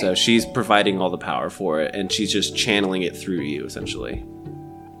 Okay. So she's providing all the power for it, and she's just channeling it through you, essentially.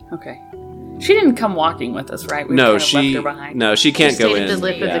 Okay. She didn't come walking with us, right? We No, kind of left her behind. no, she can't Stay go at in. the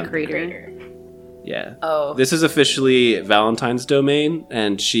lip yeah. of the crater. Yeah. Oh. This is officially Valentine's domain,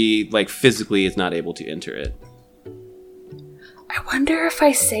 and she like physically is not able to enter it. I wonder if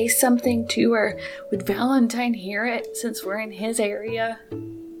I say something to her, would Valentine hear it since we're in his area?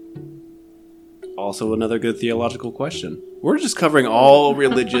 Also, another good theological question. We're just covering all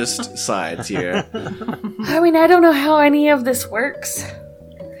religious sides here. I mean, I don't know how any of this works.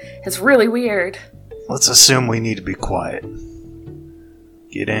 It's really weird. Let's assume we need to be quiet.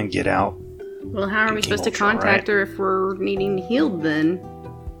 Get in, get out. Well, how are we King supposed to Ultra, contact right? her if we're needing healed then?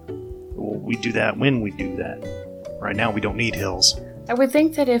 Well, we do that when we do that. Right now, we don't need hills. I would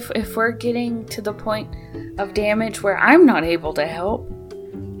think that if we're getting to the point of damage where I'm not able to help,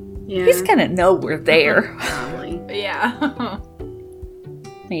 Yeah. he's gonna know we're there. Probably. Yeah.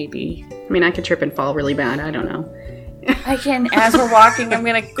 Maybe. I mean, I could trip and fall really bad. I don't know. I can, as we're walking, I'm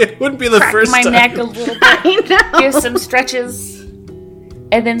gonna It wouldn't be the crack first my time. neck a little bit, I know. give some stretches,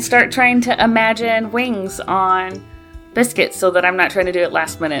 and then start trying to imagine wings on Biscuits so that I'm not trying to do it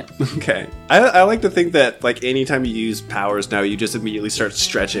last minute. Okay. I like to think that, like, anytime you use powers now, you just immediately start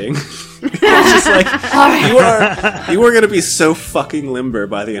stretching. It's just like, you are going to be so fucking limber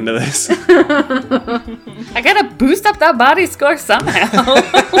by the end of this. I gotta boost up that body score somehow.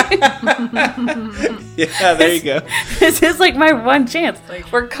 Yeah, there you go. This is like my one chance.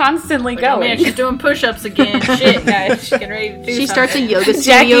 We're constantly Oh man, she's going. doing push-ups again. Shit, guys, she's getting ready to do She starts a something. yoga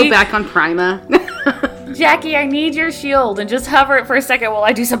studio Jackie- back on Prima. Jackie, I need your shield, and just hover it for a second while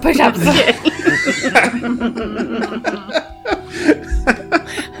I do some push-ups.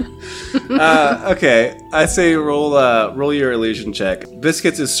 Okay, I say roll your illusion check.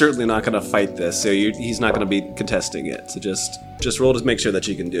 Biscuits is certainly not going to fight this, so he's not going to be contesting it. So just roll to make sure that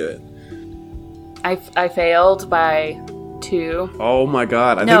you can do it. I failed by 2. Oh my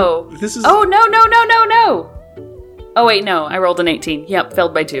god! I No. think this is. Oh, no. Oh, wait, no. I rolled an 18. Yep,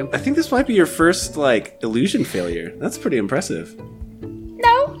 failed by 2. I think this might be your first like illusion failure. That's pretty impressive.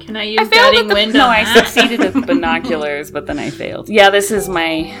 No. Can I use I failed guiding at wind No, on I that? succeeded at binoculars, but then I failed. Yeah, this is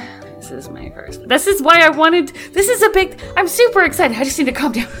my This is my first. This is why I wanted. This is a big. I'm super excited. I just need to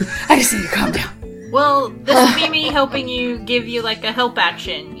calm down. Well, this will be me helping you, give you like a help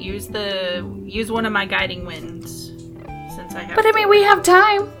action. Use one of my guiding winds, since I have. But I mean, we have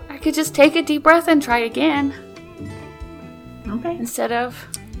time. I could just take a deep breath and try again. Okay. Instead of.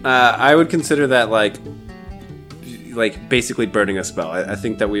 I would consider that like basically burning a spell. I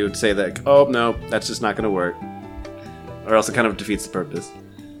think that we would say that. Oh no, that's just not going to work, or else it kind of defeats the purpose.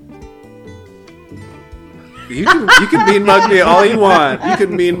 You can mean mug me all you want. You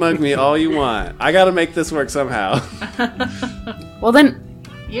can mean mug me all you want. I gotta make this work somehow. Well then,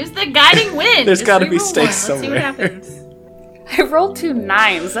 use the guiding wind. There's Just gotta be reroll stakes one. Let's see what somewhere. happens. I rolled 2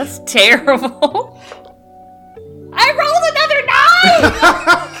 9s. That's terrible. I rolled another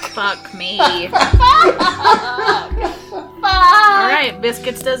 9. Fuck me. All right,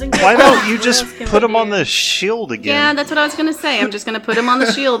 Biscuits doesn't get. Why don't you just What else can put we him on do? the shield again? Yeah, that's what I was gonna say. I'm just gonna put him on the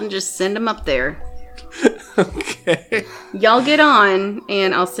shield and just send him up there. Okay. Y'all get on,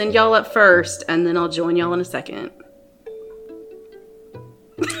 and I'll send y'all up first, and then I'll join y'all in a second.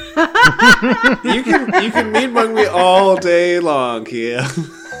 You can mean mug me all day long, Kia.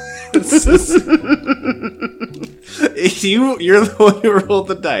 This is- You're the one who rolled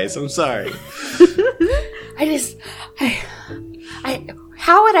the dice. I'm sorry.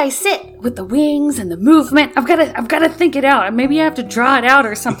 How would I sit with the wings and the movement? I've got to think it out. Maybe I have to draw it out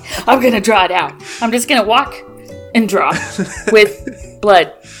or something. I'm gonna draw it out. I'm just gonna walk and draw with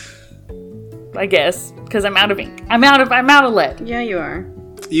blood. I guess because I'm out of ink. I'm out of lead. Yeah, you are.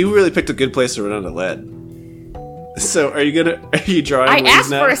 You really picked a good place to run out of lead. So, are you drawing I wings asked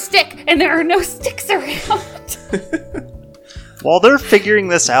now? for a stick, and there are no sticks around. While they're figuring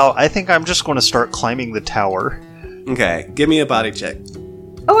this out, I think I'm just going to start climbing the tower. Okay, give me a body check.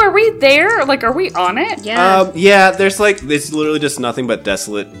 Oh, are we there? Like, are we on it? Yeah. Yeah, there's it's literally just nothing but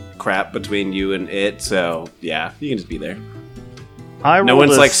desolate crap between you and it. So yeah, you can just be there. No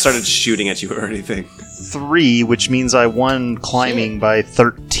one's started shooting at you or anything. 3, which means I won climbing by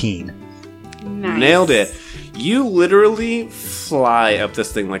 13. Nice. Nailed it. You literally fly up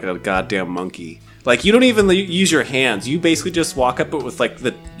this thing like a goddamn monkey. Like, you don't even use your hands. You basically just walk up it with, like,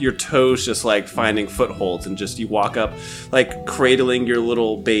 your toes just, like, finding footholds. And just, you walk up, like, cradling your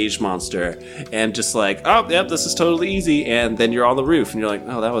little beige monster. And just like, oh, yep, this is totally easy. And then you're on the roof. And you're like,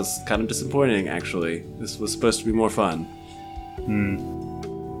 oh, that was kind of disappointing, actually. This was supposed to be more fun.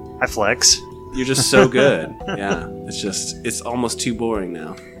 I flex. You're just so good. Yeah. It's almost too boring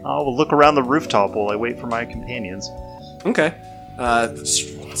now. I'll look around the rooftop while I wait for my companions. Okay.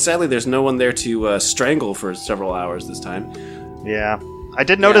 Sadly, there's no one there to strangle for several hours this time. Yeah. I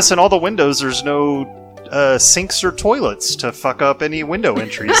did notice in all the windows there's no sinks or toilets to fuck up any window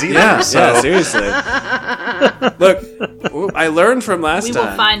entries either. Yeah, so. yeah, seriously. Look, I learned from last We time.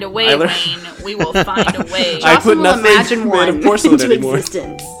 will find a way, I learned- Wayne. We will find a way. I put Jocelyn will nothing imagine made of one porcelain into anymore.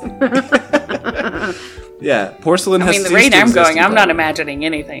 existence. Yeah, porcelain I has mean, the ceased rate to I'm exist going, in I'm not Baldur's. imagining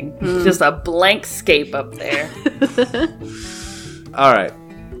anything. Just a blank scape up there. All right.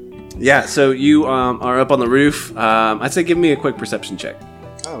 Yeah, so you are up on the roof. I'd say give me a quick perception check.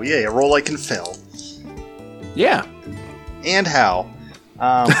 Oh, yeah, roll I can fail. Yeah. And how?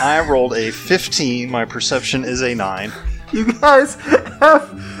 I rolled a 15. My perception is a 9. You guys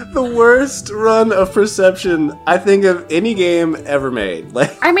have the worst run of perception, I think, of any game ever made.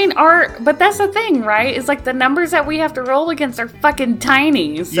 Like, I mean, but that's the thing, right? It's like the numbers that we have to roll against are fucking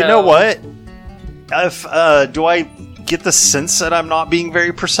tiny. So. You know what? If do I get the sense that I'm not being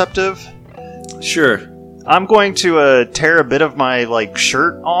very perceptive? sure. I'm going to tear a bit of my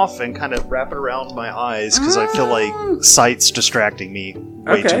shirt off and kind of wrap it around my eyes because I feel like sight's distracting me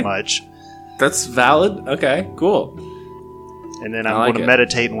way Okay. too much. That's valid. Okay, cool. And then I I'm like going to it.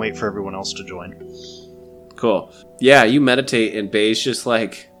 meditate and wait for everyone else to join. Cool. Yeah, you meditate, and Beige just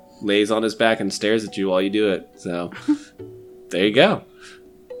lays on his back and stares at you while you do it. So, there you go.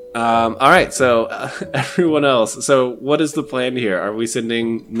 All right, so everyone else. So, what is the plan here? Are we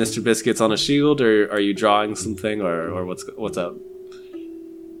sending Mr. Biscuits on a shield, or are you drawing something, or what's up?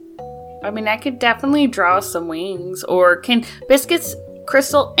 I mean, I could definitely draw some wings. Or can Biscuits,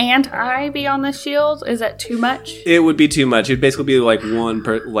 Crystal, and I be on the shield? Is that too much? It would be too much. It'd basically be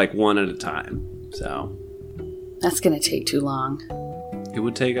one at a time. So, That's gonna take too long. it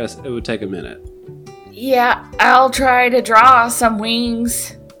would take a minute. Yeah, I'll try to draw some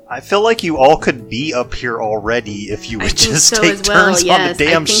wings. I feel like you all could be up here already if you I would think just so take as well, turns yes. on the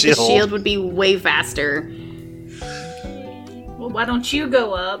damn I think shield. the shield would be way faster. Well, why don't you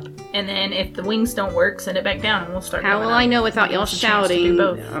go up, and then if the wings don't work, send it back down, and we'll start. How going will up. I know without y'all Give us a chance to do shouting?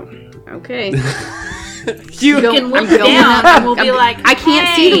 both. Oh, okay. You can look I'm going down up. and we'll be like, I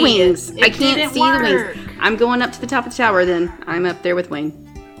can't see the "Hey, wings. it I can't didn't see the work." wings. I'm going up to the top of the tower. Then I'm up there with Wayne.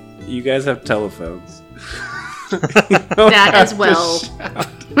 You guys have telephones. That as well.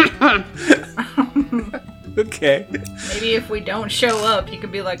 Okay. Maybe if we don't show up, you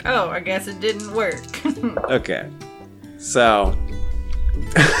could be like, oh, I guess it didn't work. Okay. So.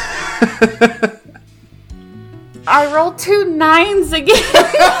 I rolled 2 9s again.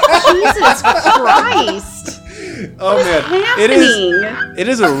 Jesus Christ! Oh man. Happening. It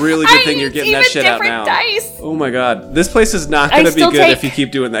is a really good thing you're It's getting that even shit out different now. dice. Oh my god. This place is not I gonna be still good take- if you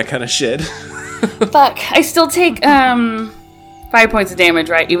keep doing that kind of shit. Fuck. I still take 5 points of damage,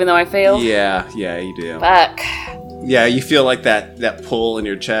 right? Even though I failed. Yeah, you do. Fuck. Yeah, you feel like that pull in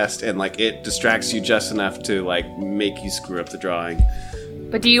your chest, and like it distracts you just enough to like make you screw up the drawing.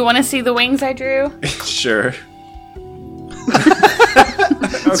 But do you want to see the wings I drew? Sure.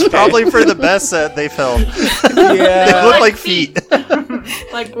 It's probably for the best that they felt. Yeah. They look like feet.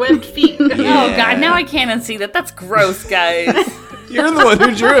 Like webbed feet. Oh god, now I can't unsee that. That's gross, guys. You're the one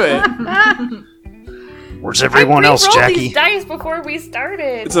who drew it. Where's everyone else, re-rolled Jackie? these dice before we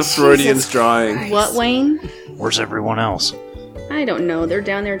started. It's a Freudian's drawing. What, Wayne? Where's everyone else? I don't know. They're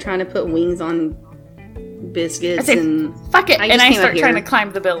down there trying to put wings on biscuits I say, and. Fuck it, I and just I came up start trying to here.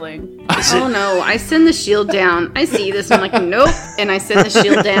 climb the building. Oh no! I send the shield down. I see this. And I'm like, nope. And I send the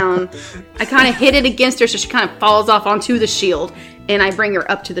shield down. I kind of hit it against her, so she kind of falls off onto the shield. And I bring her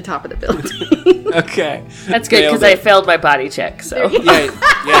up to the top of the building. Okay. That's good because I failed my body check. So Yeah.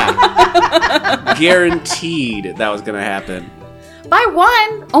 Guaranteed that was gonna happen. by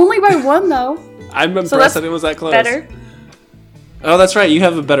 1, only by 1 though. I'm impressed that's that it was that close. Better. Oh, that's right. You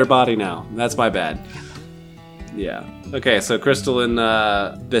have a better body now. That's my bad. Yeah. Okay, so Crystal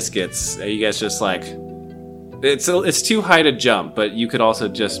and Biscuits, are you guys just like... It's too high to jump, but you could also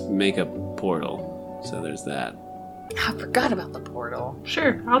just make a portal. So there's that. I forgot about the portal.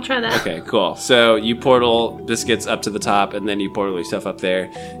 Sure, I'll try that. Okay, cool. So you portal Biscuits up to the top, and then you portal yourself up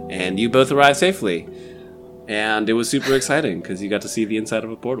there, and you both arrive safely. And it was super exciting, because you got to see the inside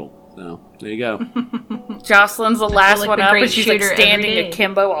of a portal. So, there you go. Jocelyn's the last like one the up, great and she's like shooter every standing day.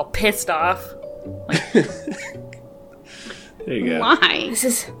 akimbo, all pissed off. There you go. Why?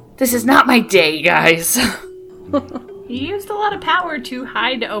 This is not my day, guys. You used a lot of power to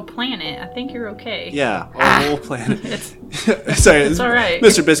hide a planet. I think you're okay. Yeah, a whole planet. Sorry, It's all right.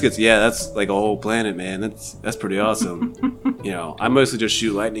 Mr. Biscuits. Yeah, that's like a whole planet, man. That's pretty awesome. You know, I mostly just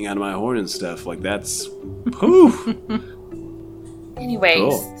shoot lightning out of my horn and stuff. Like that's, poof. Anyways,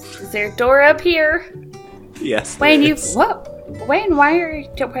 Cool. is there a door up here? Yes. Wayne, there you is. what? Wayne, why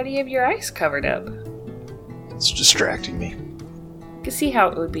do you have your eyes covered up? It's distracting me. I can see how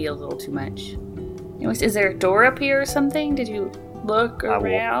it would be a little too much. Anyways, is there a door up here or something? Did you look I will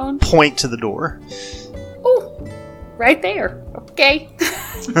around? point to the door. Oh, right there. Okay.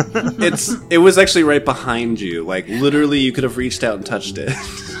 It was actually right behind you. Like literally, you could have reached out and touched it.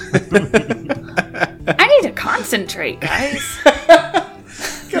 I need to concentrate, guys.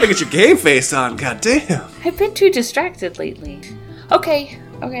 Gotta get your game face on. God damn. I've been too distracted lately. Okay,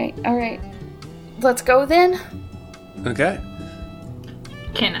 all right. Let's go then. Okay.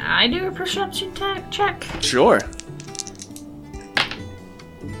 Can I do a perception check? Sure.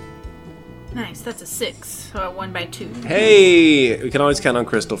 Nice, that's a 6. So I won by 2. Hey, we can always count on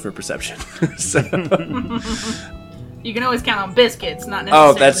Crystal for perception. So. You can always count on biscuits, not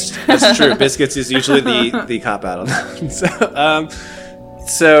Oh, necessarily. that's true. Biscuits is usually the cop out on that.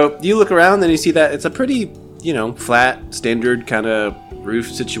 So you look around and you see that it's a pretty, flat, standard kind of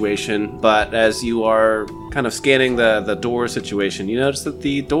roof situation. But as you are kind of scanning the door situation, you notice that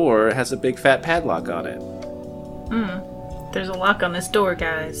the door has a big fat padlock on it. There's a lock on this door,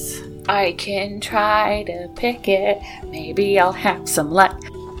 guys. I can try to pick it. Maybe I'll have some luck.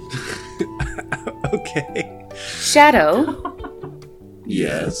 Okay. Shadow,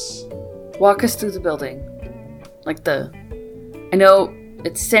 Yes. walk us through the building. I know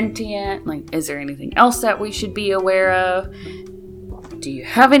it's sentient. Is there anything else that we should be aware of? Do you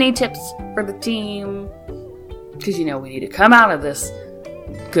have any tips for the team? Because, we need to come out of this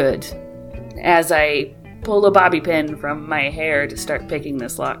good. As I pull a bobby pin from my hair to start picking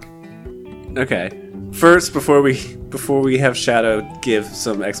this lock. Okay. First, before we have Shadow give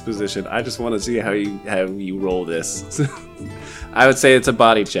some exposition, I just want to see how you roll this. I would say it's a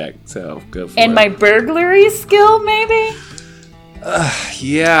body check, so go for it. And my burglary skill, maybe?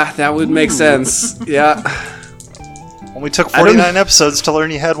 Yeah, that would make sense. Yeah. Only took I don't 49 eepisodes to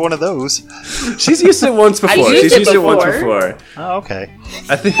learn you had one of those. She's used it once before. used She's it used it once before. before. Oh, okay.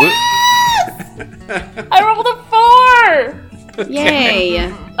 I think. I rolled a 4!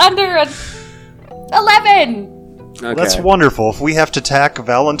 Yay! Under a 11! Okay. That's wonderful. If we have to attack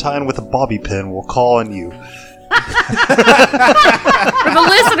Valentine with a bobby pin, we'll call on you. For the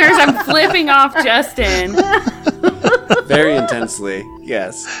listeners, I'm flipping off Justin. Very intensely,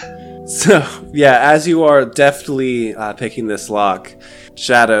 yes. So, yeah, as you are deftly picking this lock,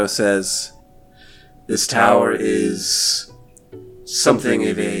 Shadow says, "This tower is something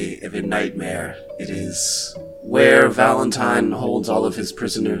of a nightmare. It is where Valentine holds all of his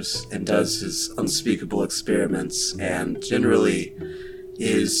prisoners and does his unspeakable experiments, and generally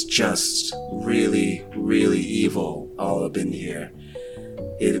is just really, really evil all up in here.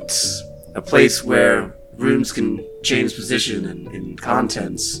 It's a place where rooms can change position and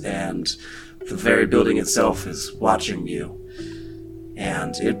contents, and the very building itself is watching you.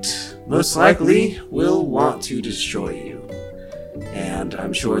 And it most likely will want to destroy you. And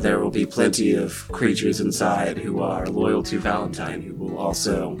I'm sure there will be plenty of creatures inside who are loyal to Valentine who will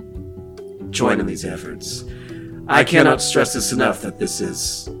also join in these efforts. I cannot stress this enough that this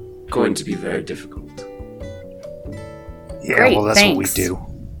is going to be very difficult." Yeah, Great, well, that's thanks. what we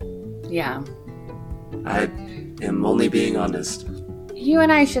do. Yeah. I am only being honest. You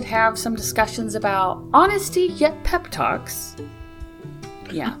and I should have some discussions about honesty yet pep talks.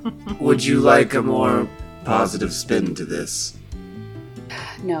 Yeah. Would you like a more positive spin to this?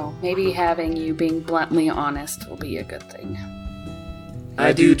 No, maybe having you being bluntly honest will be a good thing.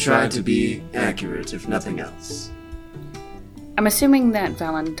 I do try to be accurate, if nothing else. I'm assuming that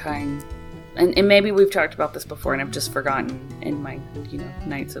Valentine, and maybe we've talked about this before and I've just forgotten in my,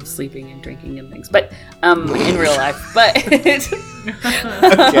 nights of sleeping and drinking and things, but, in real life, but, Okay.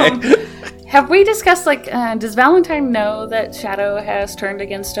 have we discussed, does Valentine know that Shadow has turned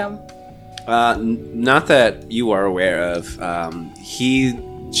against him? Not that you are aware of.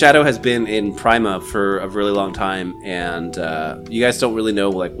 Shadow has been in Prima for a really long time, and you guys don't really know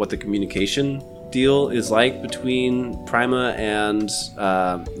what the communication deal is like between Prima and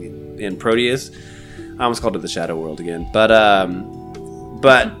Proteus. I almost called it the Shadow World again, but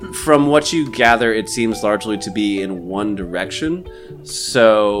from what you gather, it seems largely to be in one direction.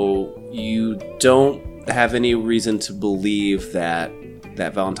 So you don't have any reason to believe that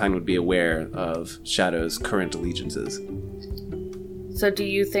Valentine would be aware of Shadow's current allegiances. So do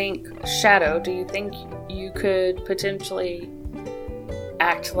you think you could potentially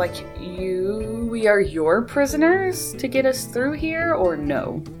act like we are your prisoners to get us through here, or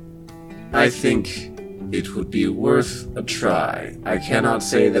no? I think it would be worth a try. I cannot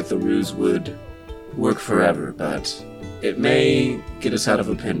say that the ruse would work forever, but it may get us out of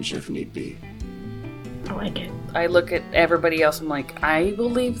a pinch if need be. I like it. I look at everybody else, I'm like, I will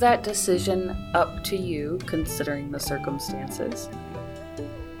leave that decision up to you, considering the circumstances.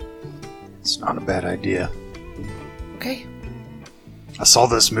 It's not a bad idea. Okay. I saw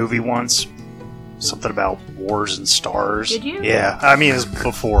this movie once. Something about Wars and Stars. Did you? Yeah, I mean, it was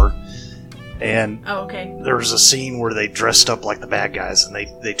before. And Oh, okay. there was a scene where they dressed up like the bad guys and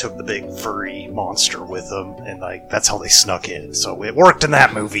they took the big furry monster with them, and that's how they snuck in. So it worked in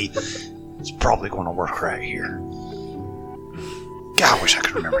that movie. It's probably going to work right here. God, I wish I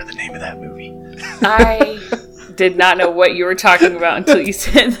could remember the name of that movie. I did not know what you were talking about until you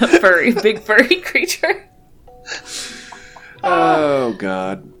said the big furry creature. Oh,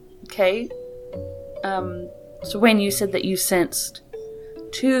 God. Okay. So when you said that you sensed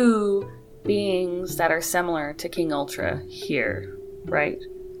two beings that are similar to King Ultra here, right?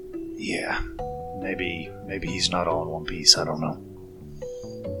 Yeah, maybe he's not all in one piece. I don't know.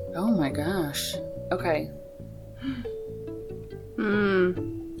 Oh my gosh. Okay.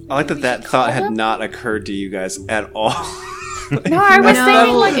 I like that thought had not occured to you guys at all. No, I was No,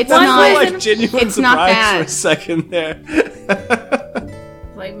 thinking like it's one not. was in- genuine It's not surprise that. for a second there.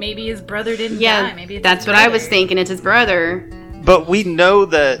 Like maybe his brother didn't die. Yeah, Maybe it's that's his what I brother. was thinking. It's his brother. But we know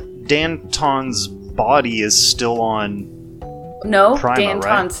that Danton's body is still on. No, Prima,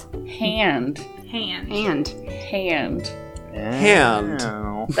 Danton's hand. Hand. And Hand.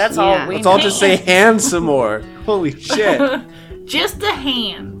 Oh. That's Yeah. all we Let's know. all just say hand some more. Holy shit. Just a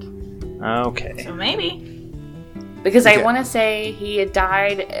hand. Okay. So maybe. Because I Okay. want to say he had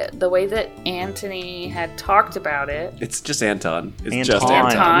died the way that Antony had talked about it. It's just Anton. It's Anton. just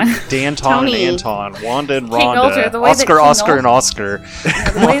Anton. Anton. Danton Tony. and Anton. Wanda and King Rhonda. Ultra, the way that Oscar, King Oscar, and Ultra- Oscar.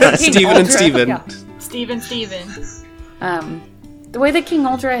 The way that King Steven and Ultra- Steven. yeah. Steven. The way that King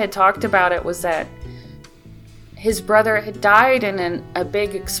Ultra had talked about it was that his brother had died in a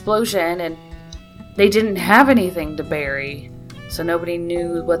big explosion and they didn't have anything to bury. So nobody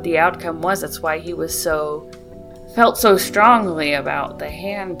knew what the outcome was. That's why he was felt so strongly about the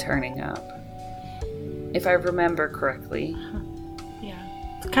hand turning up. If I remember correctly. Yeah.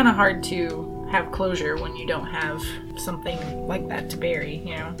 It's kind of hard to have closure when you don't have something like that to bury,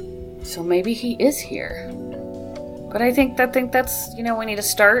 you know? So maybe he is here. But I think that's, we need to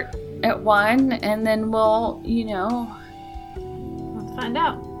start at 1, and then we'll, Let's find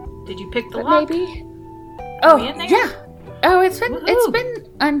out. Did you pick the but lock? maybe. Are we in there? Yeah. Oh, it's Woohoo. been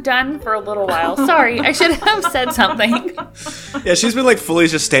undone for a little while. Sorry, I should have said something. Yeah, she's been like fully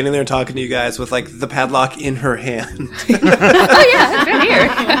just standing there talking to you guys with like the padlock in her hand. Oh yeah, it's been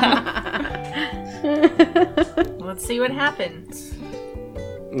here. Let's see what happens.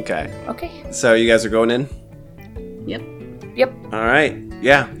 Okay. Okay. So you guys are going in? Yep. Yep. All right.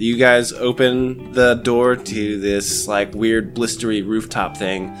 Yeah, you guys open the door to this like weird blistery rooftop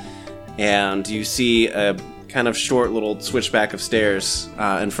thing, and you see a kind of short little switchback of stairs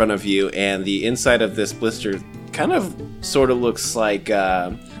in front of you, and the inside of this blister kind of sort of looks like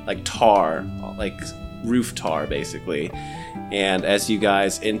tar, like roof tar basically. And as you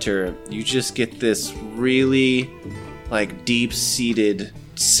guys enter, you just get this really like deep-seated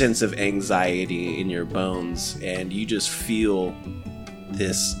sense of anxiety in your bones, and you just feel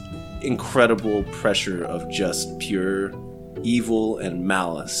this incredible pressure of just pure evil and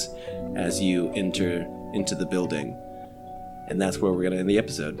malice as you enter into the building. And that's where we're going to end the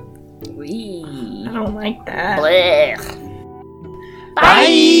episode. Wee. I don't like that. Blech.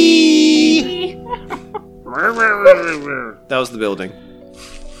 That was the building.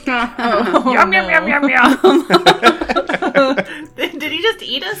 Yum, yum, yum, yum, yum. Did he just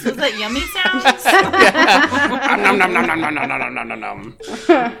eat us? Was that yummy sounds? Nom, nom, nom, nom, nom, nom, nom, nom, nom,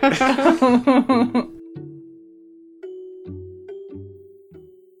 nom.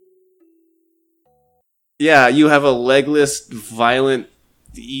 Yeah, you have a legless, violent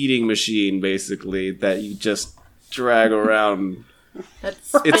eating machine, basically, that you just drag around.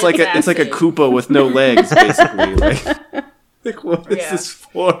 It's like a Koopa with no legs, basically. Like what is this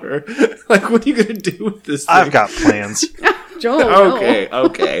for? Like, what are you gonna do with this thing? I've got plans. Okay.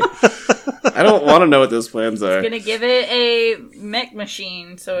 I don't want to know what those plans are. Gonna give it a mech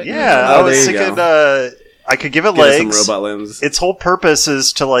machine, so it Yeah, Oh, I was there you thinking I could give it Get legs. some robot limbs. Its whole purpose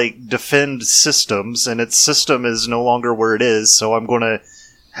is to like defend systems, and its system is no longer where it is. So I'm going to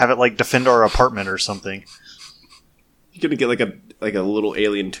have it like defend our apartment or something. You're gonna get like a little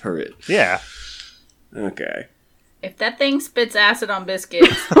alien turret. Yeah. Okay. If that thing spits acid on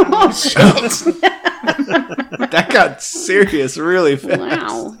biscuits, That got serious really fast.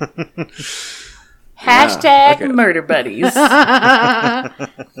 Wow. Hashtag okay. murder buddies. Yeah,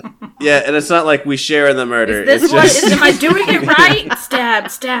 and it's not like we share in the murder. is this It's what just am I doing it right? Stab,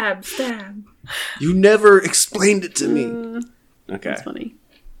 stab, stab. you never explained it to me. Okay. That's funny.